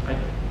out. I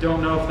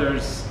don't know if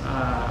there's,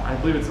 I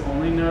believe it's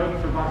only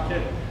Node for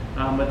BotKit,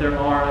 but there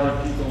are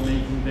other people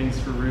making things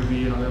for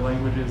Ruby and other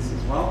languages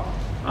as well.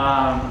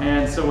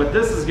 And so what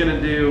this is going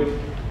to do,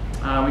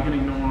 we can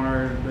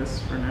ignore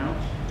this for now.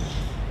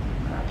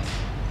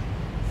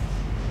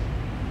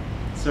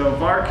 So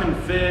var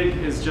config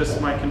is just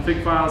my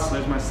config file, so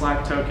there's my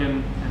Slack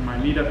token and my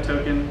meetup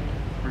token.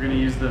 We're going to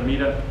use the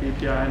meetup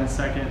API in a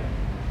second.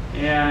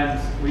 And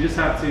we just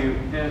have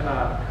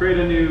to create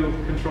a new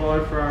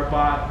controller for our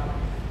bot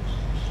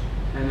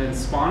and then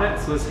spawn it.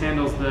 So this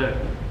handles the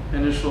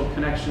initial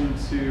connection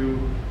to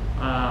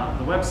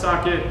the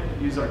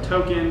WebSocket, use our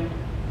token,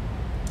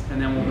 and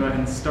then we'll go ahead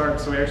and start.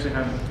 So we actually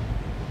haven't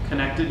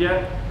connected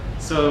yet.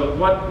 So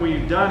what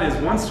we've done is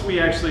once we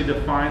actually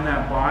define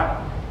that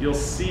bot, you'll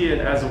see it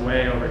as a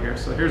way over here.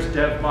 So here's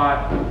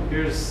devbot,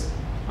 here's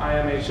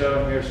IMHO,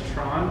 and here's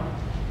Tron.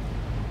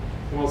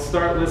 We'll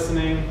start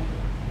listening,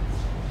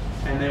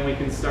 and then we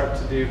can start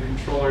to do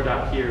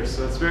controller.here.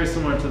 So it's very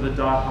similar to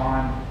the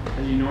 .on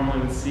that you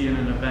normally would see in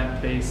an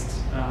event-based.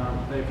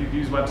 If you've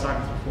used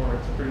WebSockets before,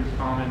 it's pretty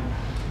common.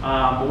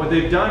 But what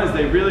they've done is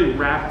they really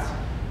wrapped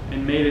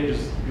and made it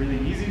just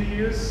really easy to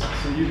use.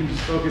 So you can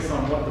just focus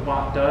on what the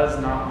bot does,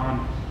 not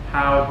on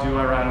how do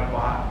I write a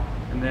bot,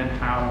 and then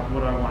what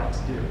do I want it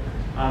to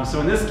do.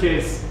 So in this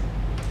case,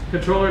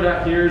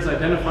 controller.here is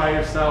identify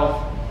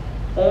yourself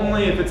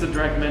only if it's a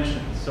direct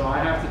mention. So I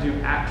have to do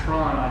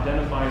 @tron,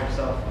 identify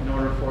yourself, in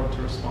order for it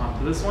to respond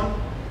to this one.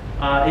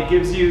 It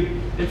gives you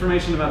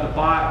information about the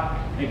bot.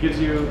 It gives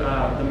you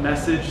the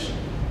message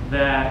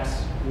that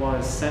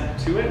was sent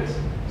to it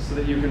so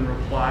that you can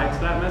reply to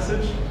that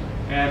message.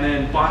 And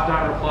then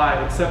bot.reply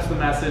accepts the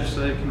message so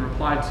that it can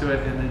reply to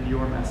it and then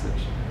your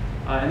message.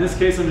 In this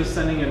case, I'm just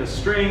sending it a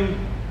string.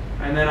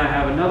 And then I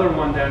have another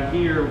one down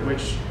here,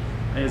 which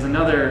is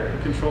another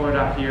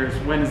controller.here, is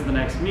when is the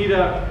next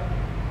meetup.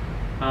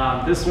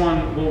 This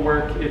one will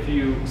work if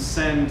you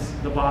send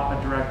the bot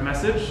a direct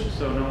message,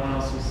 so no one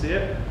else will see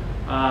it,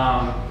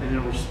 and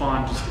it'll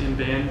respond just in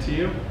band to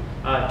you.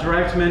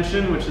 Direct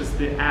mention, which is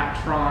the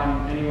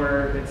 @tron,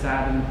 anywhere it's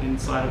at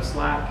inside of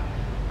Slack.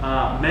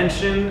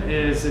 Mention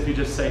is if you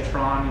just say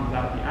Tron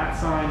without the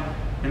 @sign.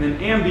 And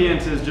then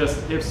ambient is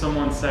just if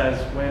someone says,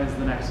 when is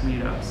the next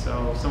meetup?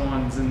 So if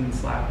someone's in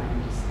Slack, they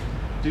can just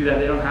do that.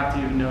 They don't have to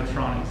even know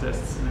Tron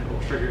exists, and it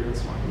will trigger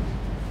this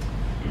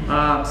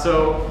one.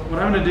 So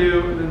what I'm going to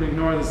do, then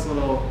ignore this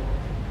little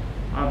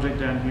object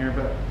down here,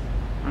 but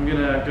I'm going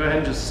to go ahead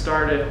and just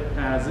start it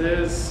as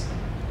is.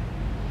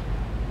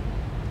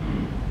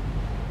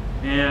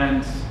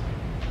 And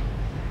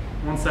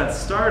once that's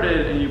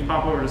started and you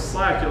pop over to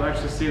Slack, you'll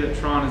actually see that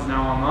Tron is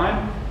now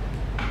online.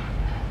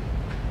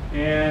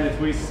 And if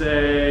we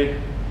say,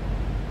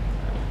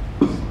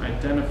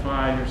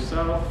 identify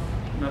yourself,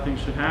 nothing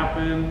should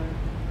happen.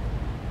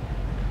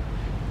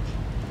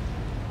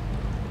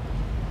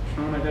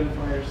 Tron,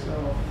 identify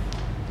yourself.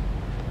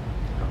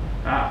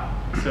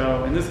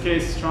 So in this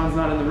case, Tron's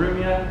not in the room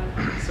yet,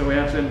 so we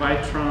have to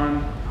invite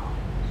Tron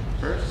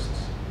first.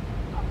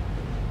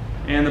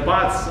 And the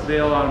bots,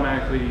 they'll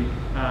automatically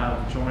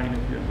join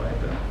if you invite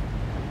them.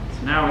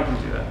 So now we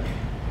can do that.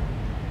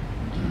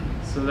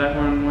 So that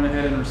one went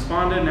ahead and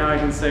responded. Now I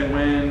can say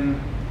when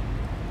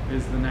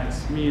is the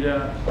next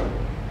meetup.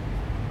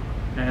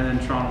 And then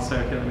Tron will say,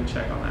 okay, let me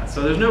check on that.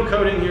 So there's no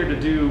code in here to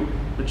do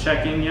the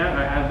checking yet.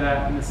 I have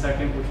that in a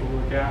second, which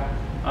we'll look at.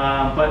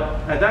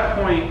 But at that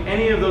point,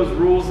 any of those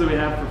rules that we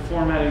have for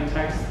formatting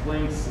text,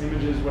 links,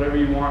 images, whatever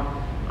you want,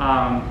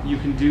 you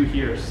can do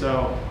here.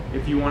 So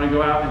if you want to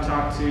go out and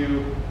talk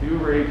to the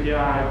Uber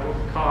API, book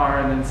a car,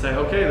 and then say,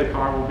 okay, the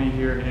car will be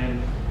here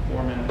in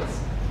 4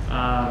 minutes.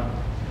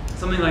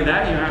 Something like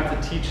that, you have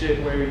to teach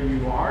it where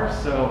you are.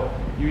 So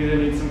you either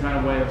need some kind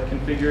of way of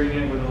configuring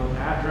it with an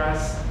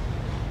address.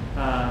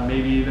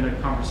 Maybe even a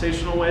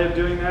conversational way of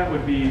doing that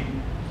would be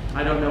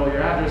I don't know what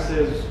your address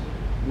is,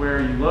 where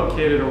are you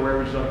located, or where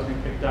would you like to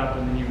be picked up,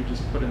 and then you would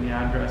just put in the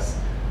address.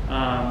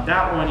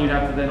 That one you'd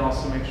have to then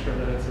also make sure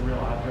that it's a real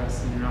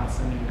address and you're not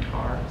sending a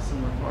car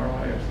somewhere far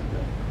away or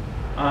something.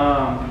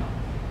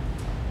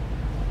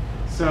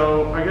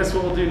 So I guess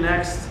what we'll do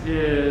next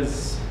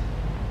is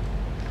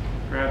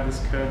grab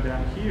this code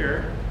down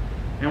here.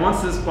 And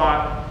once this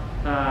bot,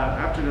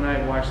 after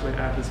tonight, we'll actually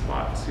add this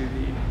bot to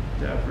the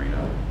dev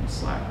Reno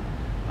Slack.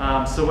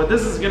 So what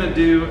this is going to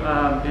do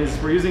is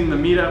we're using the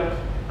meetup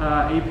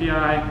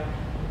API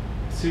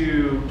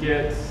to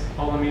get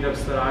all the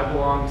meetups that I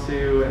belong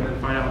to, and then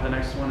find out what the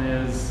next one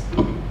is,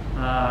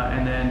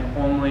 and then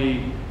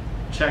only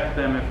check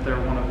them if they're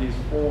one of these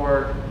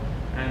 4,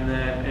 and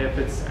then if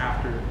it's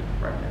after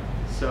right now.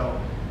 So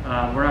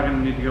we're not going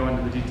to need to go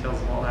into the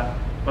details of all that.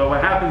 But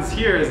what happens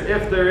here is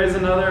if there is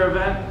another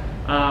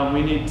event,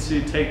 we need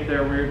to take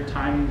their weird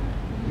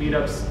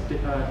meetups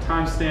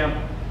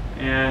timestamp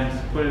and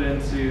put it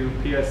into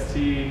PST,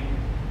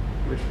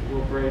 which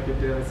will break at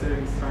daylight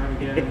savings time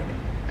again.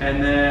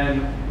 And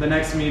then the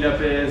next meetup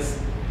is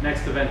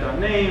next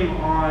event.name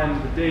on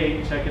the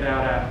date, check it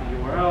out at the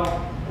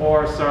URL,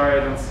 or sorry,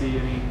 I don't see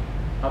any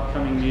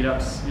upcoming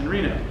meetups in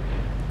Reno.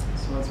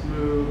 So let's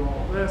move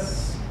all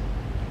this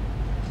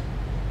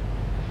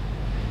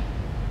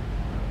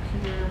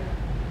up here.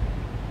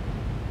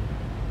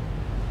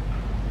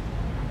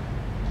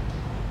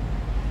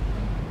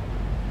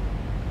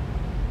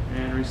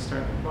 And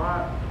restart the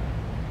bot.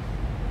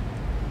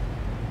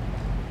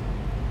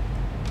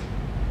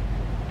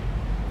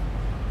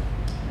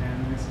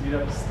 And this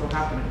meetup is still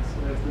happening,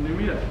 so there's the new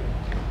meetup.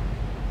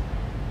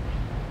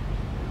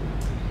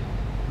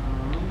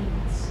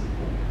 Let's see.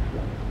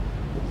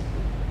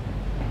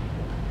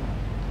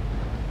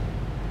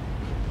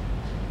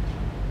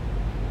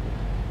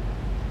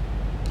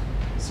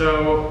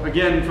 So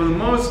again, for the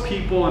most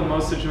people in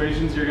most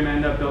situations, you're going to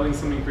end up building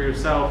something for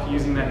yourself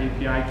using that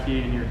API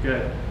key, and you're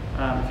good.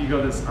 If you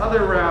go this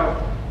other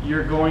route,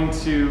 you're going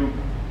to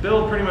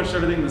build pretty much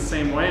everything the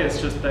same way. It's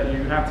just that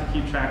you have to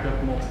keep track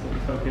of multiple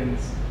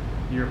tokens.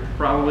 You're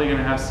probably going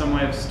to have some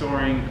way of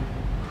storing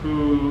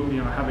who,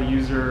 have a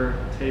user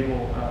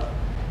table of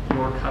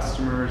your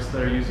customers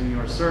that are using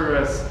your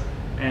service,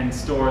 and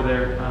store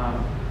their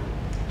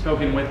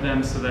token with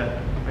them, so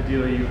that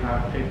ideally you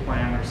have a paid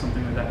plan or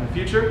something like that in the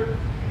future.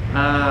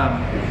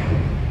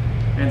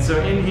 And so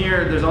in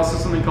here, there's also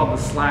something called the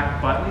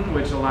Slack button,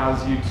 which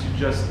allows you to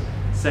just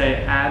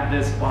say, add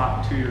this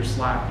bot to your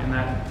Slack, and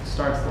that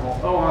starts the whole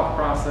OAuth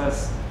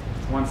process.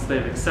 Once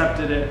they've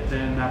accepted it,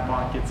 then that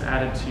bot gets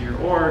added to your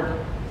org.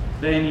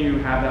 Then you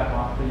have that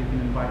bot that you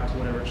can invite to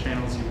whatever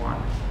channels you want.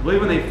 I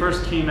believe when they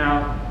first came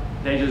out,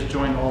 they just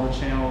joined all the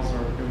channels,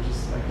 or it was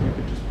just like you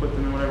could just put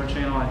them in whatever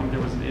channel. I think there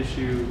was an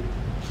issue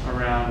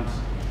around,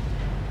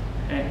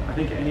 I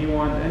think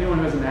anyone who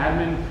has an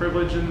admin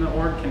privilege in the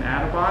org can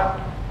add a bot.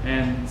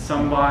 And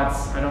some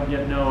bots, I don't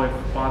yet know if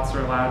bots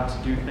are allowed to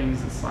do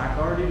things that Slack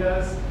already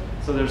does.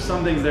 So there's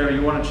some things there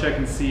you want to check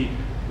and see,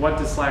 what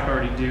does Slack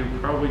already do?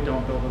 Probably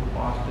don't build a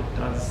bot that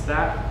does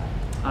that.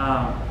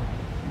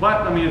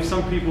 But I mean, if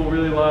some people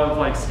really love,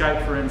 like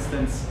Skype for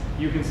instance,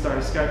 you can start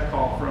a Skype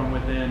call from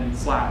within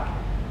Slack.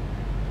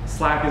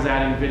 Slack is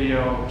adding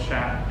video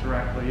chat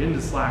directly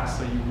into Slack,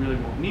 so you really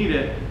won't need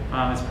it.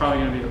 It's probably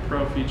going to be a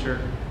pro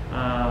feature.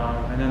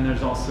 And then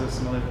there's also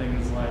some other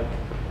things like,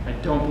 I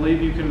don't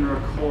believe you can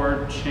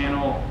record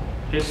channel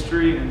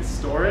history and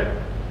store it.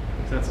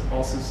 That's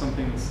also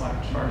something that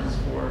Slack charges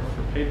for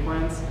paid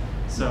plans.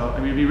 So I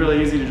mean, it'd be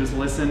really easy to just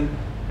listen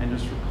and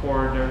just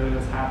record everything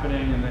that's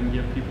happening and then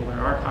give people their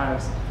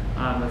archives.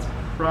 That's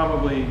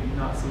probably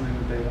not something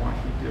that they want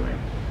you doing.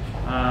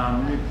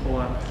 Let me pull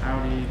up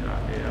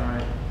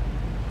howdy.ai.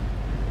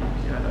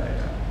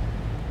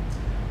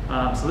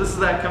 So this is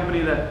that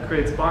company that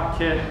creates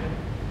BotKit.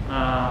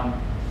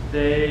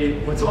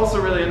 What's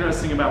also really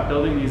interesting about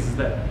building these is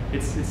that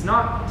it's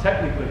not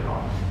technically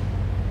hard.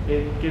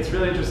 It gets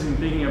really interesting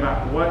thinking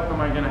about, what am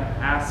I going to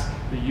ask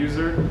the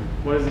user?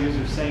 What is the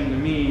user saying to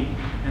me?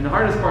 And the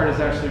hardest part is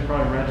actually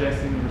probably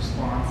regexing the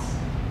response.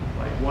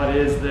 Like, what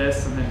is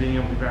this? And then being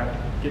able to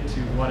get to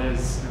what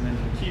is, and then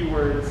the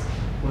keywords.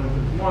 What if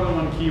there's more than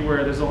one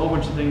keyword? There's a whole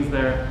bunch of things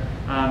there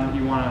that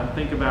you want to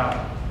think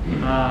about.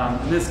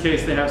 In this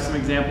case, they have some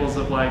examples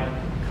of like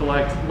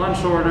collect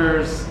lunch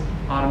orders,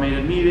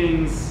 automated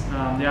meetings.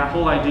 The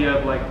whole idea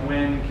of like,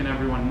 when can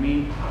everyone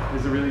meet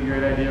is a really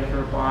great idea for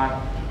a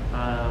bot.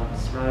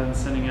 So rather than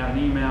sending out an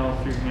email,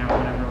 figuring out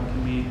when everyone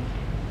can meet.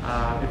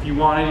 If you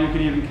wanted, you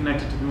could even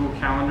connect it to Google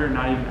Calendar,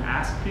 not even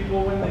ask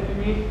people when they can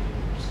meet.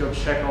 Just go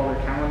check all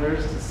their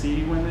calendars to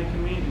see when they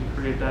can meet and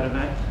create that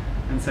event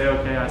and say,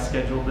 okay, I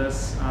scheduled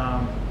this.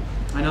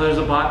 I know there's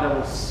a bot that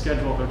will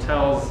schedule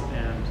hotels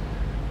and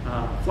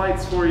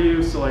flights for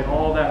you, so like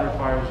all of that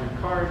requires your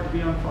card to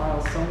be on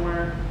file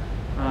somewhere.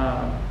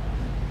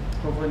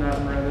 Hopefully not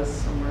in Redis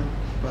somewhere,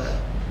 but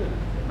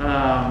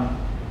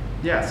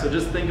yeah, so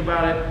just think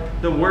about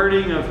it. The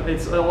wording of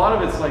a lot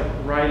of it's like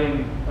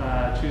writing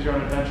choose your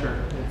own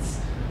adventure. It's,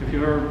 if you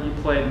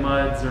played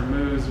MUDs or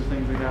Moos or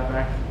things like that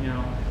back,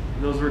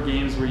 those were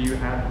games where you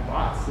had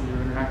bots that you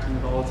were interacting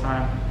with all the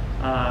time.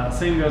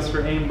 Same goes for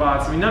aim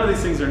bots. I mean, none of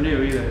these things are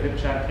new either.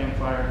 HipChat,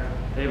 Campfire,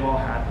 they've all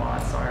had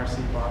bots,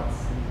 IRC bots,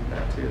 things like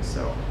that too.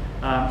 So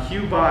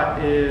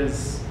HughBot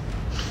is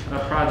a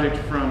project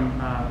from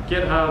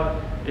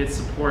GitHub. It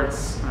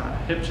supports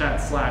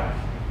HipChat, Slack,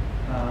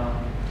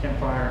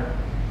 Campfire,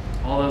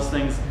 all those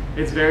things.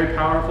 It's very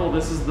powerful.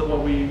 This is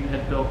what we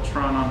had built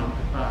Tron on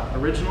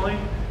originally.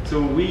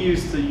 So we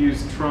used to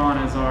use Tron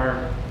as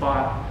our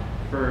bot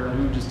for,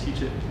 we would just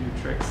teach it to do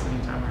tricks.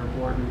 Anytime we were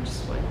bored, we would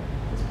just like,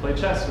 let's play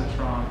chess with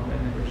Tron.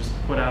 And it would just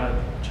put out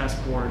a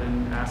chessboard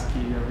in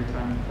ASCII every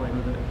time you played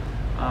with it.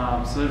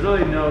 So there's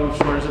really no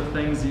shortage of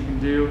things you can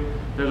do.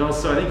 There's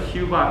also, I think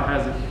HughBot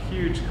has a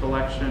huge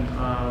collection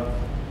of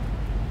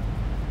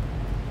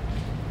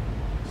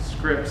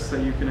scripts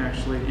that you can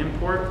actually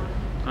import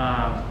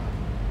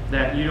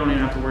that you don't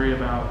even have to worry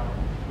about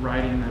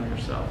writing them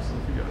yourself. So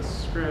if you go to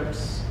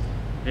scripts,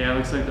 yeah, it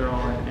looks like they're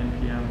all in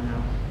NPM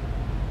now.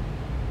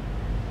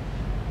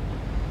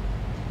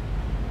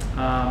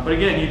 But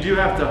again, you do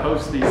have to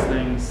host these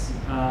things.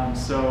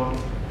 So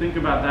think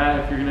about that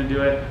if you're going to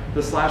do it.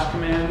 The slash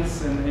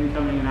commands and the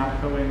incoming and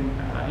outgoing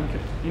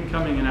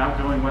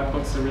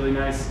webhooks are really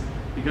nice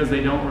because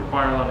they don't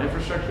require a lot of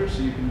infrastructure.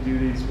 So you can do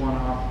these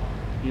one-off.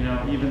 You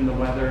know, even the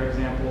weather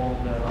example,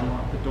 the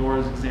unlock the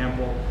doors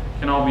example,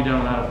 can all be done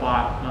without a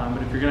bot.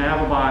 But if you're going to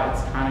have a bot,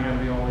 it's kind of going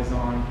to be always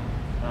on.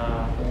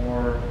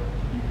 Or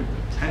you could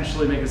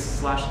potentially make a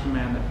slash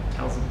command that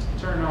tells it to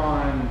turn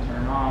on and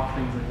turn off,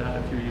 things like that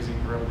if you're using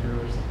Heroku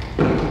or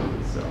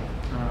something. So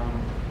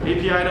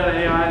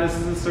API.ai, this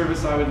is a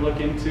service I would look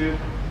into.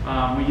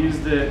 We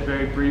used it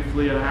very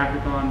briefly at a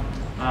hackathon,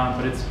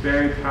 but it's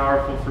very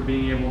powerful for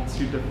being able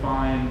to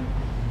define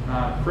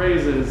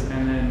phrases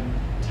and then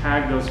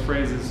tag those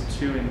phrases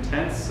to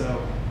intents.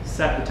 So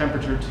set the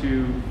temperature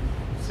to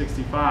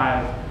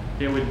 65,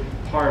 it would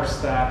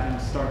parse that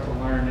and start to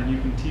learn, and you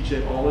can teach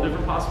it all the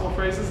different possible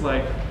phrases,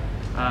 like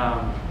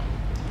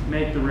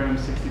make the room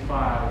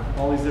 65,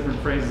 all these different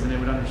phrases, and it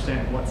would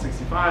understand what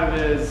 65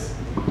 is,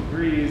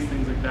 degrees,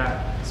 things like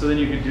that. So then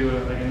you could do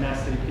like a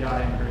Nest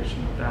API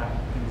integration with that,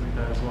 things like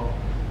that as well.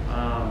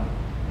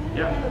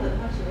 Yeah. Handle the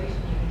punctuation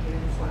you can do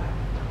in Slack,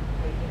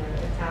 like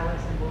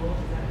italics and bold. Is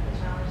that the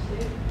challenge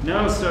too? No,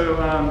 so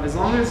as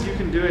long as you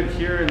can do it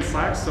here in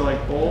Slack, so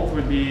like bold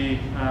would be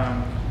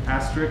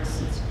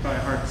asterisks. It's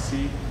probably hard to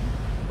see,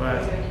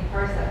 but so when you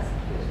parse that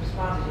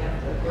responses, you have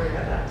to worry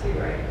about that too,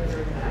 right? Because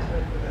there's an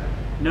asterisk for that.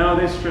 no,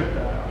 they stripped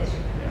that out. They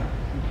stripped that Yeah,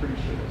 I'm pretty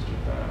sure they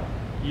stripped that out.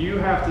 You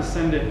have to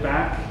send it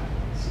back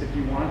if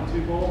you want it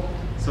to bold.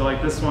 So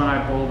like this one,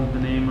 I bolded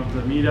the name of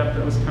the meetup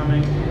that was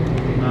coming.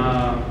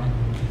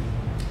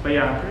 But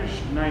yeah, I'm pretty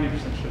sure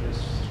 90% sure they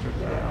stripped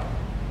that out.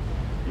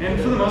 And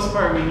for the most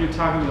part, when you're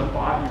talking to the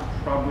bot, you're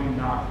probably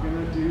not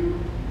going to do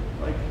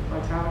like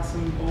italics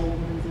and bold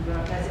and things like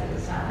that. That's if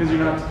it's silent. 'Cause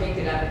you're not- picked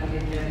it up and you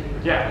didn't know you were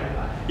talking Yeah,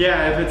 about it.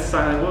 yeah. If it's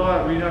silent,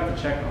 well, we'd have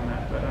to check on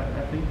that, but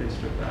I think they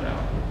stripped that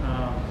out.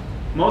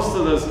 Most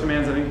of those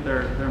commands, I think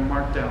they're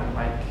marked down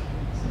like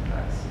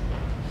syntax.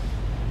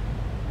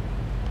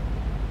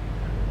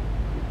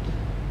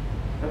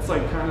 That's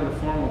like kind of the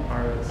formal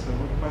part of it. So,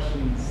 what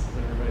questions does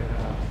everybody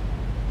have?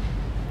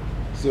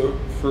 So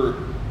for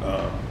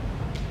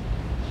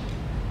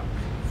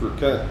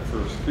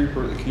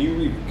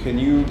security, can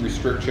you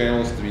restrict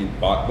channels to be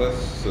botless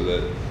so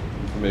that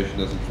information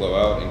doesn't flow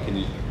out, and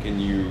can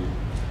you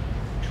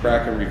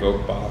track and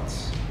revoke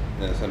bots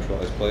in a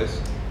centralized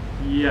place?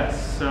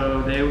 Yes,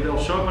 so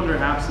they'll show up under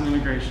apps and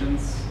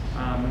integrations,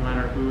 no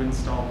matter who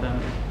installed them.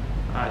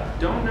 I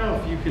don't know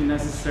if you can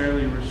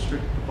necessarily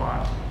restrict the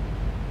bot,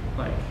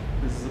 like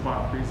this is a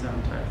bot-free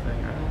zone type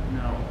thing. I don't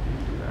know if you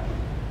can do that.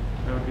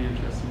 That would be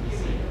interesting to You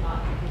see. need the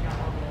bot to pick out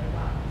all the other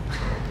bots.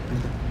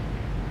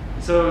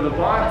 So the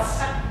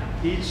bots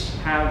each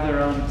have their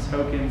own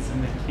tokens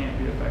and they can't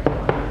be affected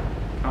by their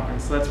company.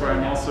 So that's where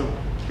I'm also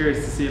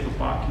curious to see if a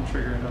bot can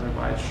trigger another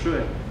bot. It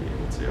should be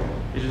able to.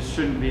 It just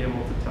shouldn't be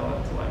able to tell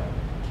it to like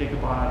kick a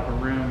bot out of a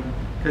room.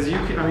 Because you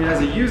can, I mean, as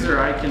a user,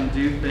 I can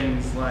do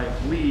things like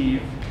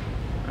leave.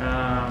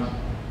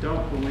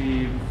 Don't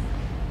believe.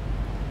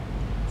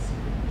 Let's see.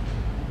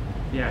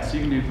 Yeah, so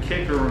you can do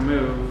kick or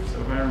remove. So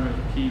if I remove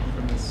Pete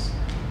from this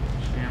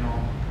channel,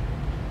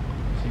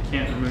 so you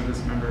can't remove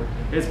this member.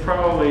 It's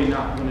probably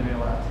not going to be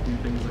allowed to do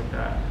things like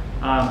that.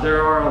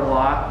 There are a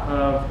lot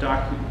of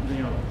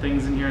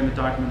things in here in the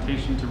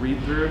documentation to read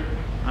through.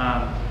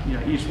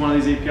 Each one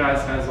of these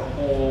APIs has a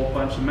whole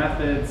bunch of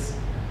methods.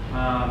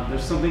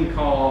 There's something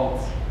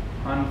called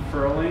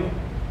unfurling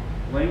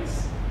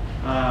links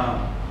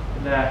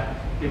that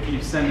if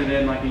you send it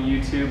in like a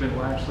YouTube, it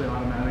will actually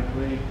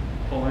automatically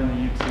pull in the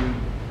YouTube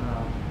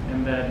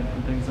embed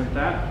and things like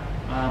that.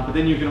 But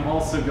then you can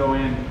also go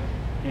in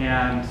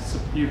and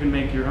you can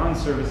make your own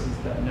services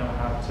that know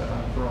how to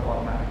unfurl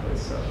automatically.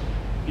 So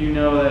if you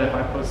know that if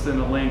I post in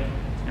a link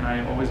and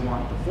I always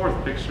want the fourth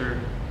picture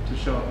to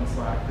show up in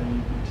Slack, then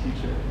you can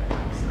teach it that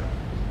kind of stuff.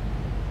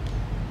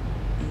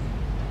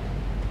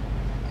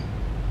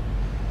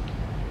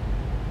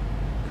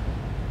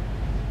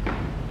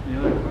 Any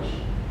other questions?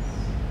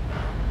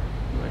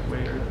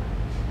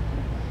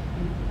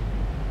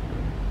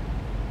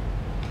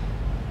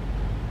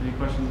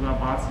 questions about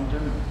bots in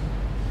general.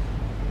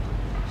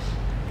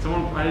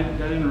 Someone, I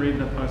didn't read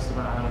the post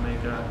about how to make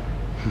a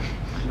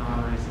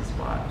non-racist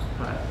bot,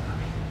 but.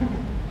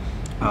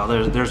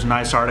 Well, there's a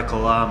nice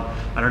article. I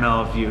don't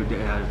know if you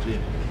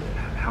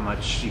how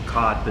much you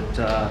caught, but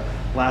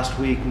last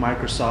week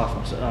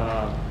Microsoft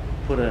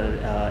put an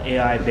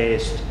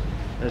AI-based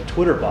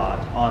Twitter bot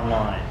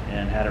online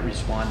and had it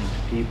responding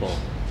to people,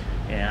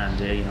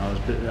 and it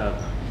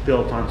was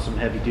built on some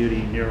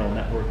heavy-duty neural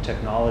network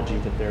technology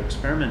that they're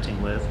experimenting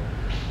with.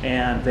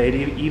 And they'd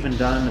even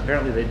done,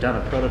 apparently they'd done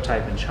a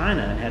prototype in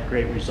China and had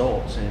great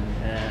results.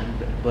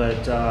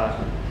 But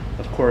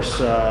of course,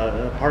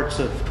 parts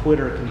of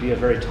Twitter can be a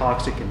very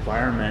toxic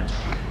environment,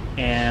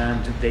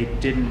 and they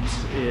didn't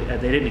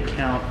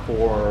account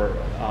for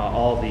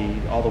all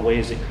the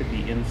ways it could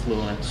be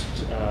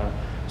influenced.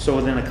 So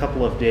within a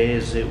couple of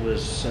days, it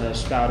was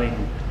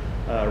spouting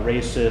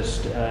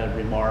racist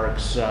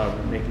remarks,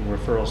 making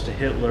referrals to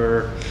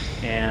Hitler,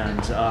 and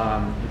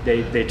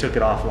they took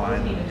it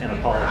offline and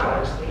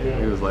apologized.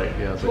 He was like,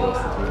 yeah, it's like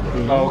less than 2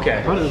 minutes. Oh, okay.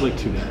 I thought it was like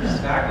 2 minutes.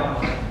 It's back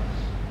on.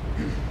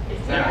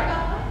 It's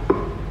back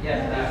online?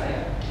 Yes, that's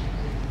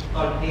it.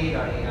 On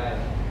P.AI.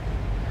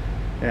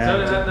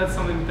 So that's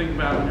something to think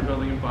about when you're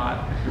building a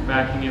bot. If you're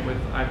backing it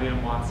with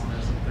IBM Watson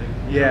or something.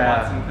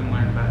 Yeah. Watson can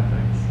learn bad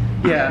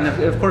things. Yeah,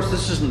 and of course,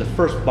 this isn't the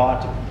first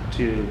bot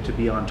to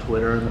be on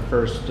Twitter, and the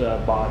first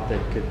bot that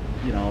could,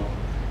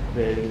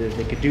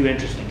 they could do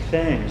interesting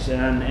things.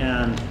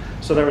 And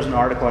so there was an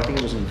article, I think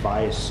it was in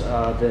Vice,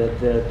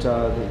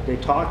 that they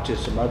talked to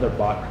some other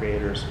bot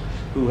creators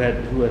who had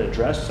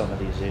addressed some of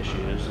these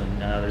issues,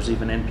 and there's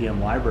even NPM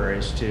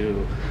libraries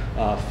to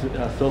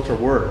filter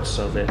words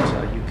so that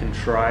you can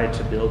try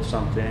to build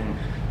something.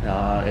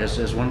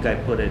 As one guy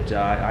put it,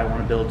 I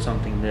want to build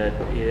something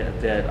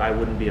that I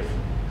wouldn't be.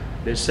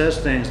 It says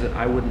things that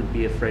I wouldn't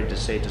be afraid to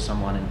say to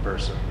someone in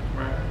person.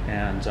 Right.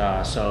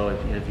 And so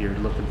if you're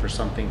looking for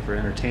something for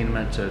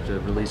entertainment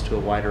to release to a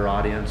wider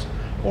audience,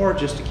 or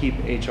just to keep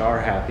HR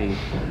happy,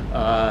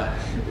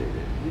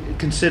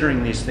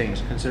 considering these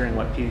things, considering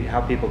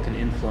how people can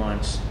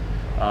influence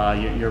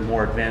your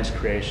more advanced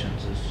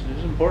creations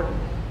is important.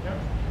 Yep.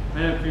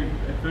 And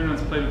if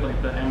anyone's played with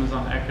like the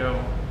Amazon Echo,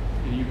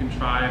 you can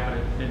try it,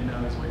 but it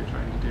knows what you're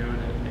trying to do,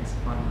 and it makes a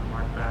fun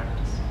remark back.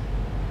 Just,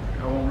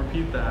 I won't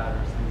repeat that,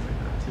 or things like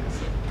that too.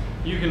 So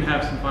you can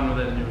have some fun with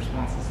it in your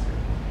responses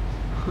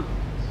too.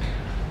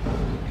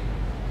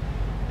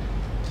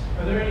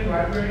 Are there any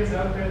libraries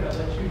out there that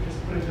let you just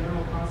put a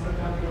general concept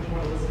out there what you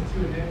want to listen to,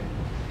 and then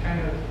kind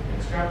of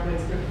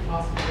extrapolates different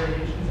possible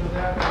variations of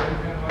that, or are you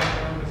kind of on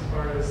your own as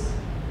far as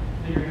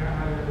figuring out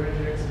how to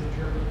regex and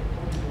interpret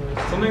what people are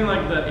saying? Something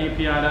like the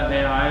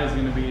API.ai is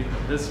going to be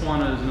this one.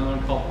 There's another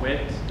one called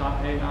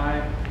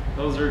wit.ai.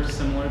 Those are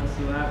similar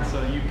to that.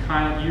 So you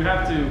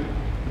have to.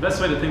 The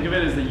best way to think of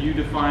it is that you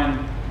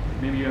define.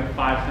 Maybe you have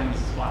 5 things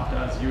Spot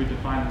does. You would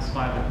define those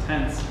 5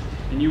 intents,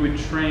 and you would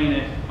train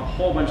it a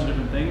whole bunch of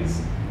different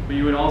things. But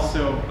you would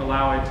also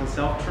allow it to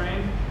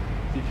self-train,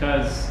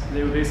 because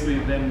they would basically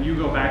then you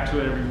go back to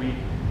it every week.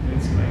 And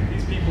it's like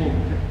these people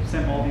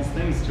sent all these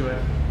things to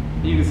it.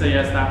 You can say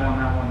yes, that one,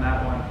 that one,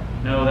 that one.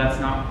 No, that's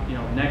not.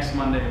 Next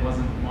Monday it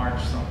wasn't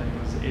March something.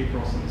 It was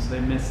April something. So they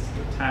missed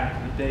the tag,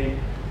 the date.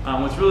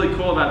 What's really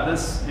cool about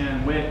this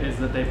and Wit is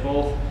that they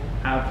both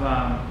have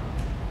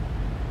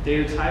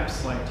data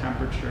types like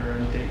temperature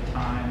and date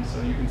time.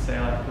 So you can say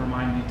like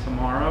remind me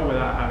tomorrow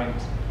without having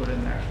to put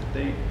in the actual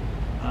date.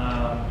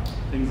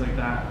 Things like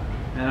that.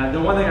 And the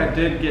one thing I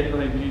did get,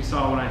 like you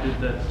saw when I did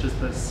just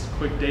this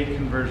quick date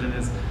conversion,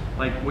 is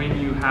like when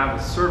you have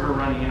a server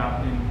running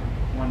out in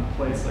one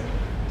place, like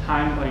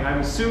time, like I'm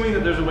assuming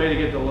that there's a way to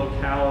get the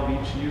locale of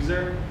each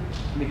user,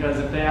 because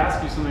if they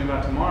ask you something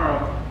about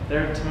tomorrow,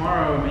 their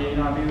tomorrow may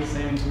not be the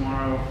same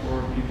tomorrow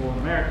for people in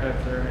America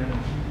if they're in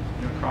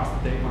across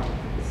the date line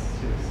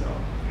too. So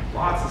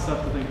lots of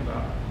stuff to think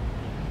about.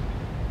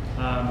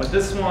 But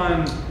this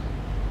one,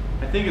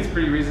 I think it's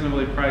pretty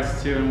reasonably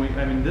priced too,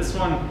 and this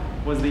one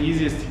was the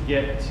easiest to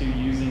get to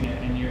using it,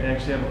 and you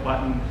actually have a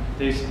button.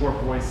 They support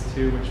voice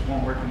too, which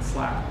won't work in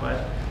Slack,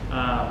 but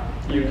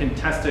you can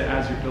test it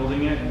as you're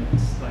building it and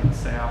like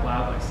say out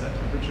loud, like set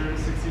temperature to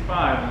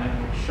 65, and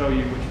it will show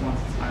you which ones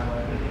it's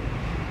highlighted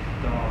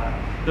and all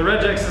that. The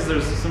regexes,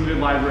 there's some good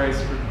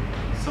libraries for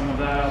some of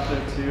that out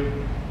there too,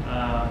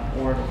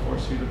 or it'll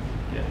force you to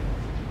get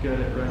good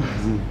at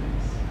regexing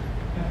things.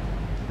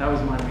 That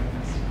was my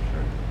weakness for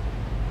sure.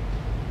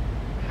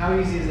 How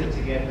easy is it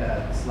to get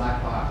a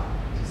Slack bot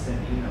to send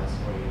emails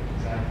for you?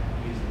 Because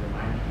I use the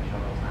reminder feature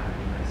all the time,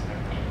 and I expect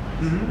to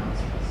remind someone else.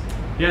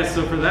 Yeah,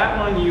 so for that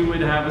one, you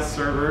would have a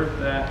server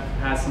that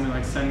has something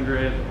like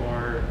SendGrid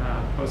or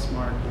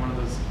Postmark, one of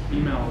those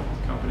email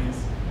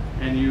companies,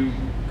 and you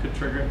could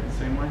trigger it the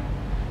same way.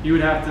 You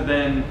would have to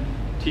then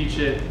teach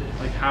it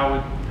like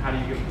how do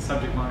you get the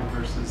subject line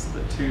versus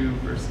the to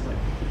versus like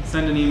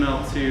send an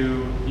email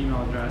to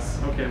email address.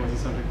 Okay, what's the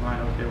subject line?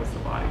 Okay, what's the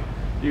body?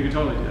 You could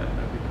totally do that.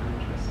 That'd be kind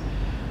of interesting.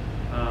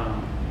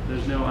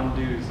 There's no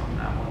undos on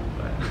that one,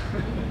 but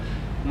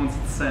once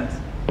it's sent,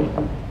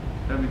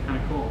 that'd be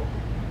kind of cool.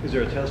 Is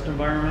there a test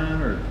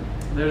environment or?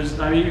 There's,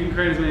 I mean, you can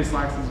create as many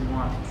Slacks as you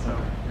want. So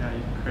yeah,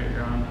 you can create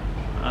your own.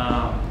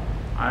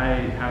 I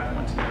have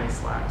one too many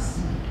Slacks.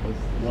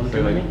 Is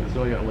there like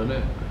a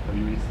limit? Have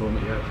you reached the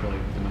limit yet for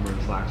like the number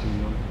of Slacks you can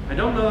do? I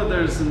don't know that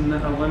there's a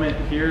limit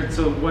here.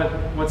 So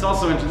what's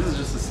also interesting, this is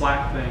just a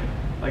Slack thing.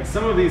 Like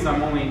some of these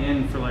I'm only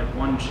in for like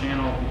one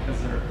channel because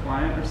they're a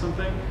client or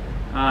something.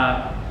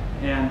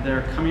 And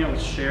they're coming out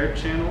with shared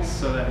channels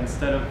so that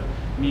instead of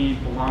me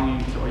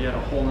belonging to yet a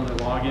whole other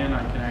login,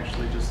 I can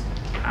actually just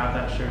have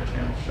that shared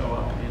channel show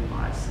up in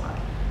my Slack.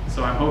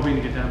 So I'm hoping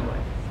to get down to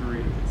like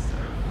 3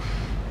 instead of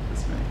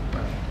this many.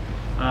 But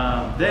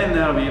then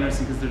that'll be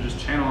interesting because they're just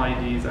channel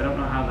IDs. I don't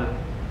know how the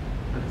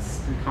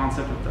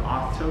concept of the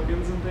auth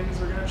tokens and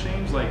things are going to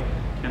change. Like,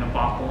 can a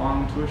bot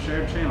belong to a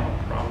shared channel?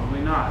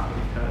 Probably not,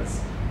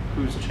 because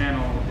whose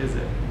channel is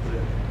it?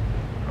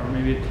 Or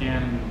maybe it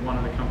can, and one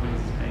of the companies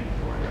is paying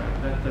for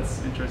it.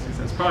 That's interesting.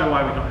 That's probably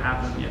why we don't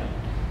have them yet.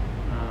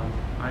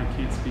 I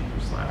can't speak for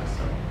Slack,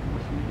 so I'm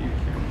looking at you,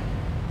 Kim.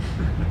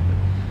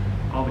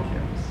 All the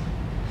Kims.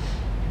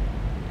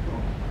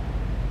 Cool.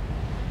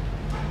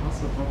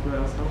 Awesome. Hopefully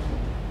that was helpful.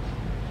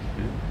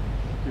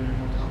 Do any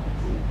more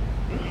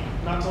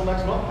topics? Not until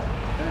next month.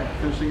 Okay,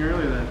 finishing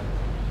early then.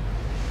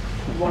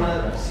 You want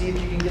to see if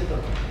you can get the,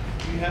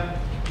 you have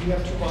 2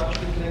 bots,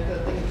 you can connect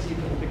that thing and see if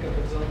it will pick up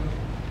its own.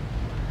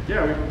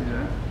 Yeah, we can do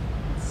that.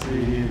 Let's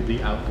see.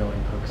 The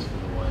outgoing hooks for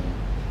the one.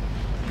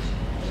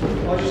 I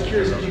was just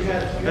curious because you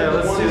had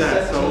let's one do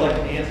that. set So to like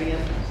an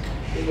ambient.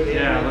 It would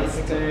yeah, ambient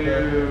let's pick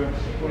up do.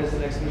 when is the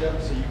next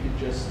meetup? So you could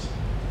just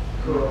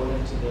curl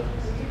into the.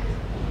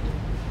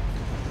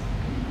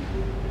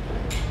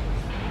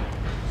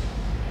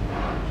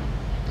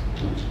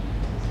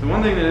 The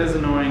one thing that is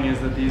annoying is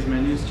that these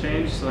menus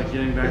change. So like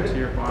getting back to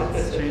your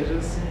bots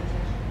changes.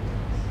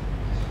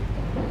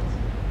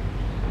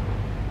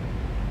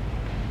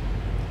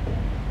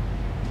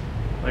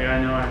 Like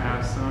I know I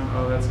have some.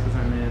 Oh, that's because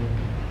I'm in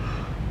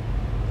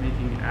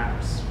making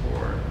apps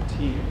for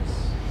Teams.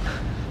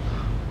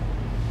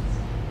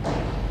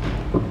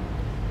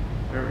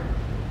 There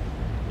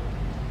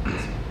we go.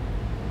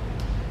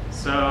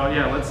 So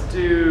yeah, let's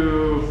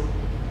do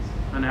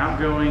an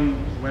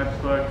outgoing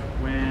webhook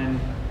when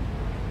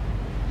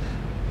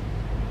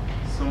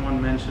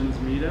someone mentions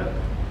meetup.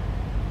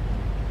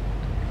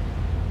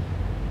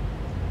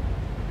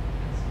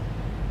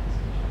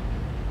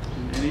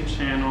 In any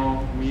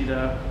channel,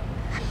 meetup.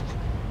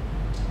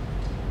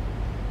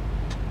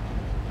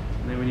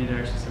 And then we need to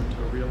actually send it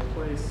to a real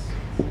place.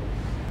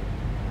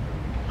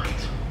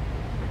 What?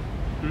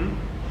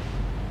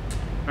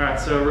 Alright,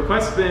 so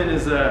request bin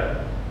is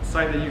a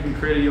site that you can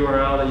create a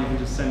URL that you can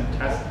just send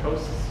test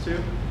posts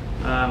to.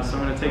 So I'm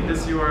going to take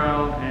this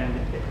URL and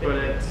put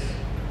it,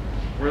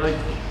 we're like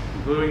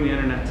gluing the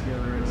internet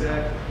together.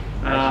 Exactly.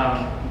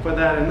 Put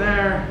that in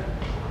there.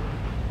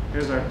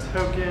 Here's our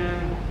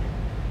token.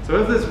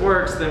 So if this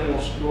works, then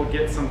we'll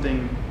get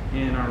something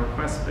in our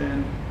request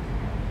bin.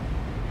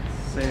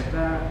 Save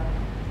that.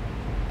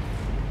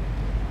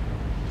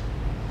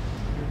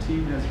 Your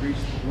team has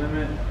reached the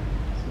limit,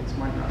 so this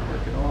might not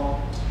work at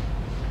all.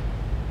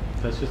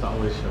 That's just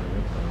always showing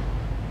up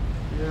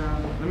though. Yeah,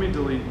 let me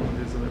delete one of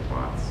these other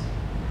bots.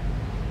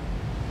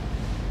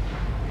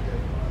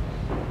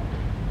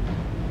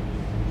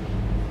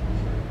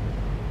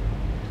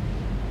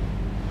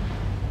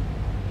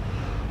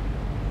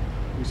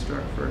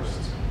 Restart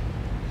first.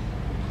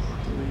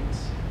 Delete.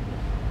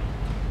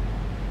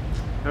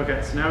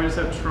 Okay, so now we just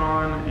have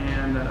Tron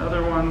and that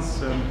other one.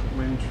 So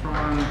when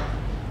Tron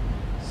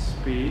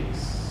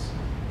speaks,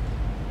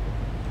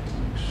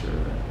 make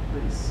sure that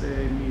they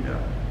say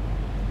meetup.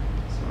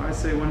 So I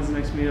say when's the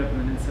next meetup, and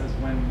then it says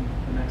when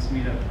the next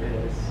meetup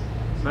is.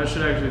 So that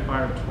should actually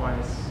fire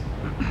twice.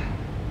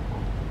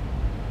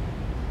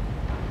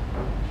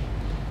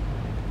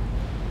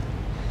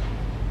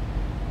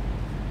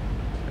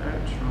 Okay,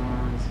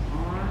 Tron's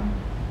on.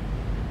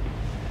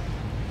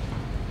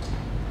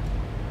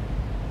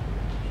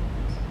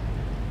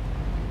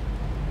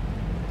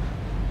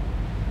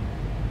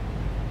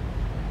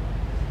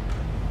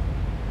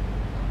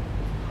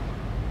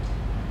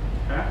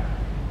 Okay.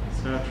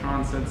 So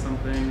Tron said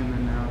something, and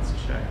then now it's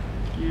check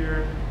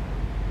here.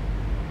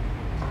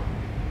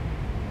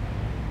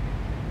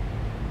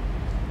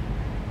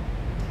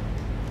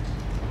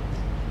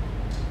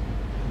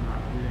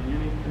 Not reading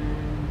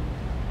anything.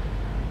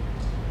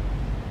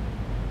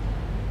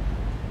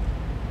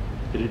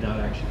 Did it not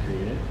actually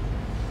create it?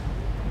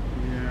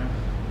 Yeah.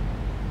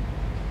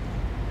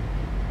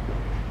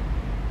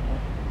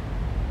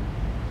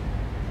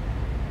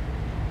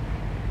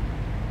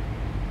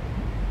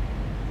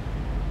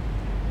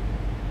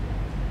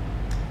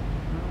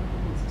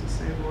 Let's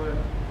disable it.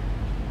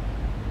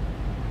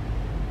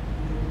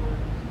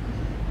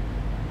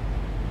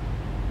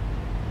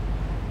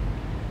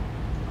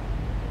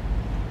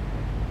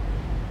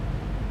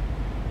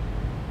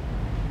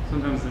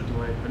 Sometimes they're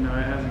delayed, but no,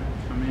 it hasn't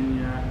come in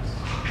yet.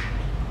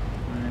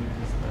 When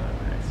is the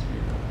next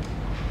meetup?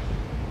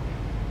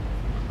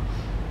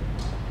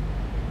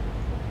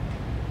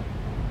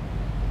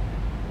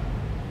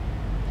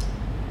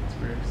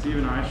 because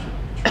even I should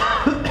try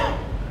that.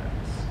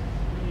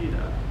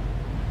 Meetup.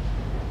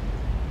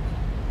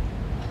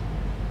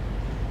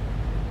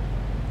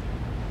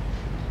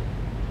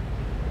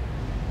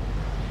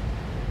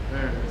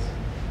 There it is.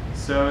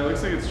 So it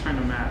looks like it's trying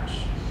to match.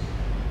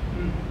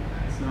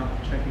 It's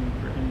not checking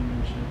for any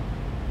mention.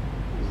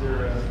 Is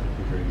there a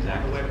For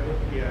exact. the web look?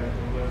 Yeah, the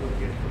web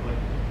look is for like.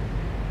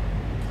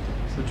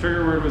 So the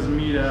trigger word was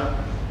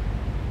meetup,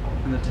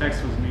 and the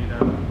text was meetup.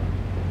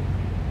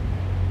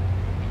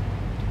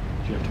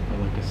 Do you have to put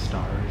like a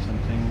star or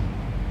something?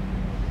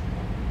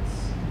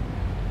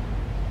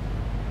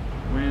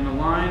 When a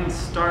line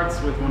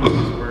starts with one of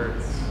these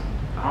words,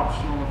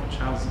 optional if a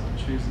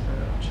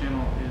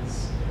channel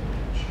is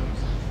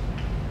chosen.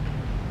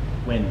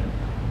 When?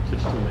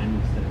 Switch to when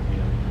instead of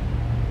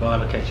meetup. Well,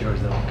 that'll catch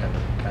yours, that won't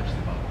catch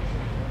the bot.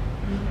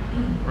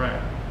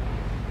 Right.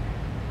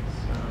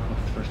 So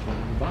What's the first one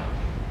in the bot?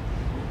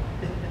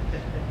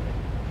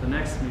 the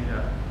next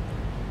meetup.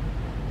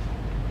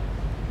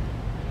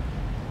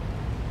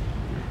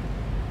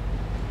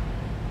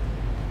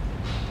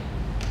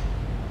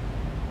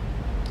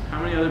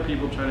 How many other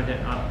people try to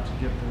hit up to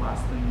get the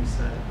last thing you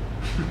said?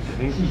 I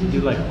think you can do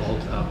like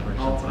alt up or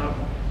Alt something. up?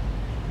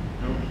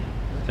 Nope.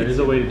 There is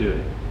a way to do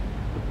it.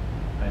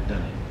 I've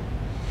done it.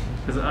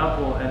 Because up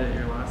will edit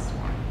your last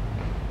one.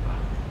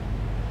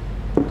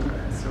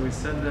 Okay, so we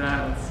said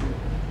that. Let's see if it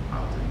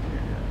popped in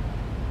here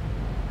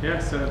yet. Yeah,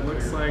 so it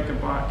looks like a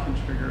bot can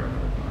trigger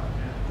another bot.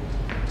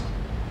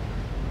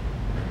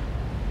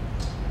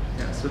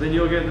 Yeah, so then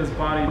you'll get this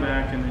body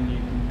back and then you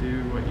can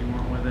do what you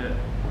want with it.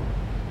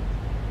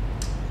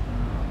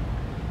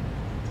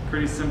 It's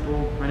pretty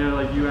simple. I know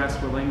like you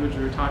asked what language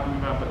we were talking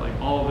about, but like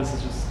all of this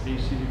is just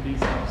HTTP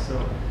stuff.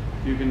 So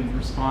if you can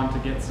respond to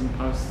get some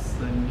posts,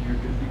 then you're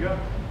good to go.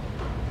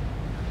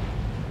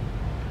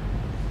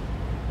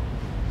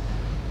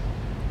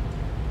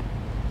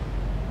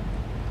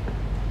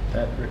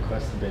 That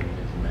request button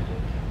is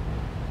magic.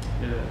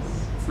 It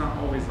is. It's not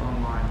always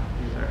online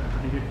either.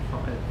 I think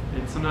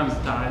it sometimes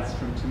dies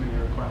from too many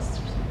requests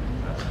or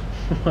something.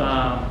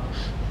 But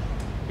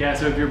yeah,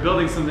 so if you're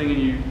building something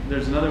and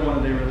there's another one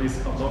that they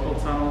released called Local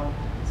Tunnel,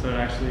 so it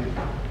actually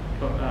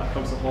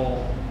pokes a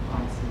hole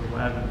onto the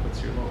web and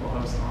puts your local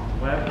host on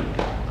the web.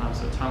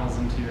 So it tunnels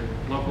into your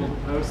local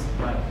host,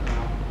 but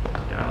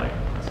yeah, I like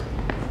request.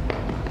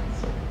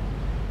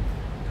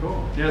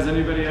 Cool. Yeah, does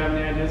anybody have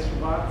any ideas for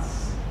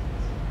bots?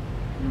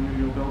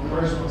 Maybe you'll build one?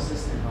 Personal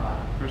assistant bot.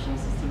 Personal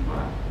assistant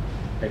bot.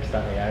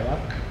 X.AI bot?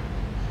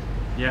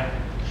 Yeah.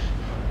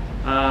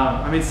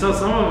 I mean, so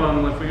some of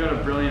them, if we go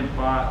to Brilliant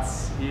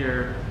Bots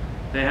here,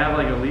 they have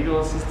like a legal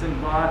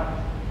assistant bot.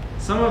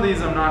 Some of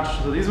these I'm not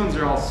sure. So these ones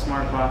are all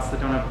smart bots that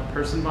don't have a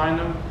person behind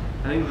them.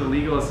 I think the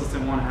legal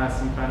assistant one has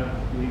some kind of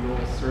legal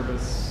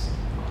service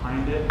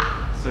behind it.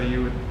 So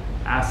you would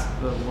ask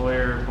the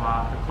lawyer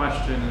bot a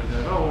question and they'd be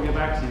like, oh, we'll get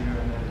back to you.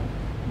 And then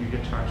you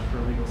get charged for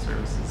legal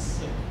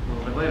services a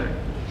little bit later.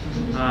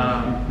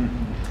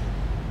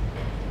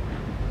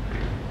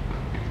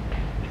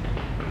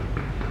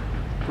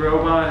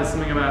 Growbot is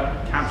something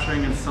about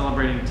capturing and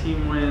celebrating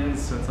team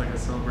wins, so it's like a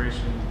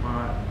celebration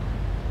bot.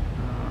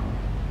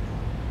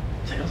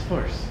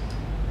 Salesforce.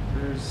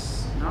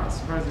 There's not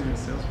surprisingly a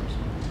Salesforce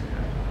one here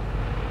yet.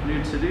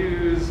 New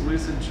to-dos,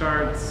 Lucid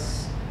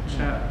Charts,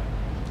 Chat,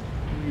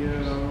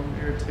 Video,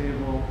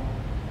 Airtable.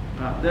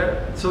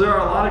 So there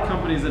are a lot of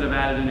companies that have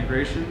added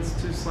integrations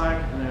to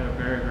Slack, and they're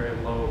very, very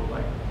low.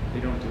 Like they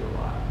don't do a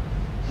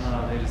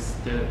lot. They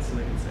just did it so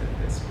they can say that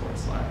they support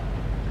Slack. I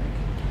think.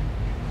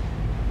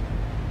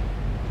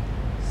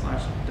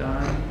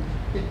 /done.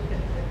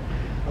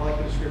 I like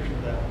the description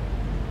of that.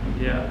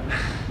 Yeah.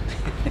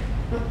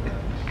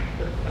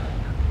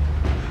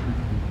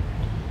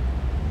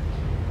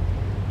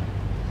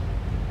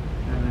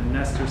 And then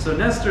Nestor. So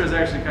Nestor is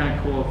actually kind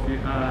of cool. If you,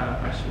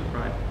 I should have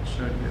probably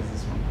showed you guys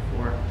this one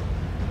before.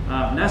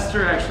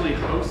 Nestor actually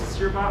hosts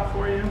your bot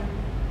for you.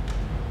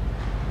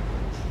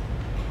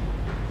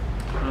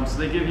 So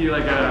they give you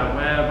like a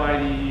web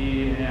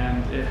ID,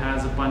 and it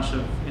has a bunch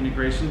of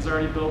integrations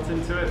already built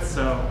into it.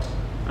 So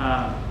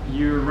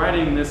you're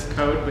writing this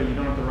code, but you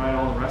don't have to write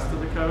all the rest of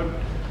the code.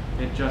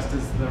 It just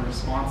is the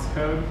response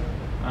code.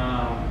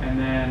 And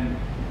then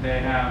they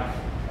have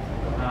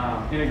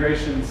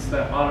integrations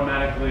that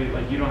automatically,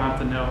 like you don't have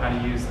to know how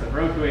to use the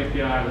Roku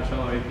API or the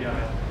Trello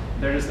API.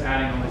 They're just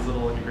adding all these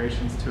little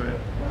integrations to it.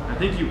 I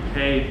think you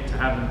pay to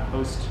have them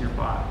host your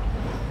bot.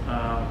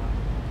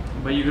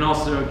 But you can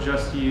also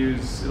just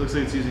use, it looks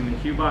like it's using the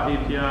QBot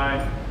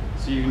API,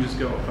 so you can just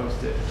go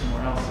host it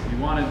somewhere else if you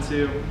wanted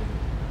to.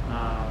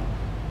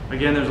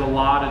 Again, there's a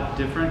lot of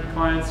different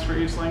clients for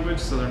each language,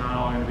 so they're not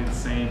all going to be the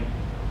same.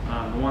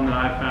 The one that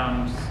I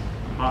found,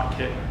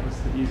 BotKit, was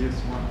the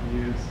easiest one to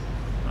use.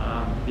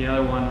 The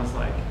other one was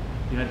like,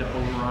 you had to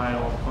override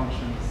all the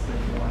functions that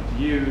you wanted to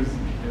use,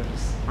 and it was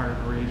just harder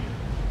to read.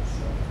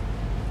 So,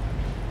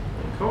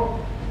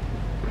 cool.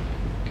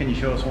 Can you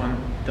show us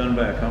one done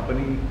by a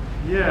company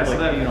Yeah, so Like,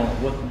 that, you know,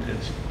 what,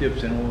 it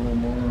dips in a little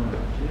more.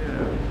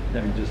 yeah.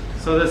 I mean, just.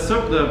 So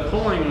the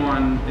polling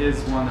one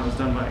is one that was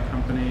done by a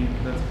company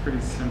that's pretty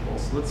simple.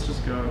 So let's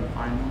just go and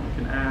find one we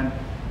can add.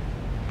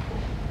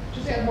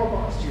 Just add more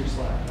bots to your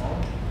Slack,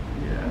 Colin.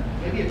 Yeah.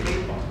 Maybe a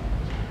paid bot.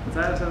 Let's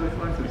add it to the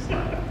collective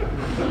Slack.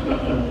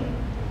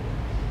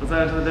 Let's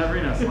add it to the Dev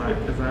Reno Slack,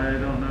 because I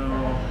don't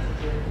know.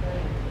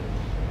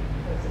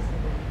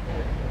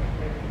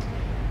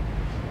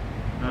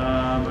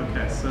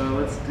 Okay, so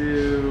let's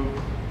do.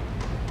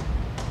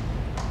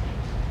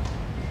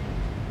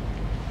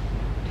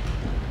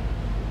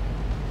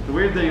 The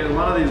weird thing is a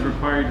lot of these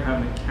require you to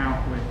have an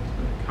account with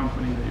the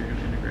company that you're going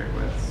to integrate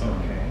with. So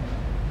Okay.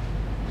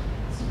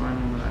 let's find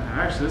one that I have.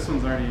 Actually, this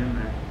one's already in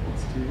there.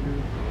 Let's do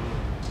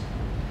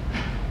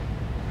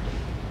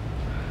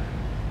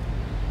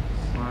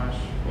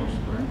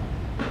 /Foursquare.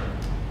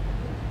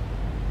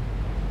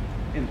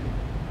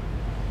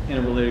 And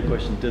a related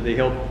question, did they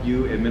help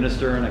you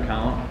administer an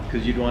account?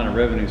 Because you'd want a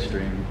revenue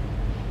stream.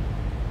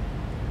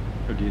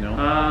 Or do you know?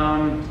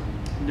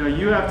 No,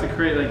 you have to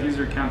create like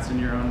user accounts in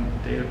your own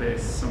database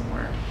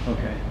somewhere.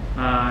 Okay.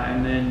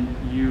 And then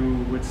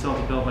you would still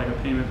have to build like a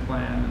payment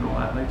plan and all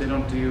that. Like they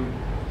don't do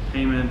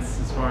payments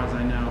as far as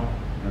I know.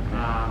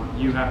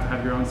 Okay. You have to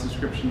have your own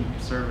subscription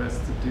service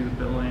to do the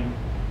billing.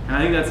 And I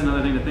think that's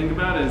another thing to think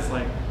about is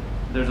like,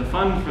 there's a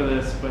fund for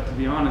this, but to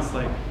be honest,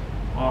 like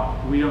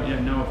we don't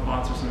yet know if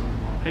bots are something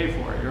we want to pay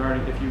for. You're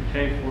already, if you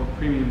pay for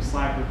premium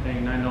Slack, you're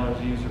paying $9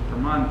 a user per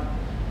month.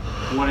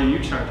 What are you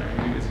charging?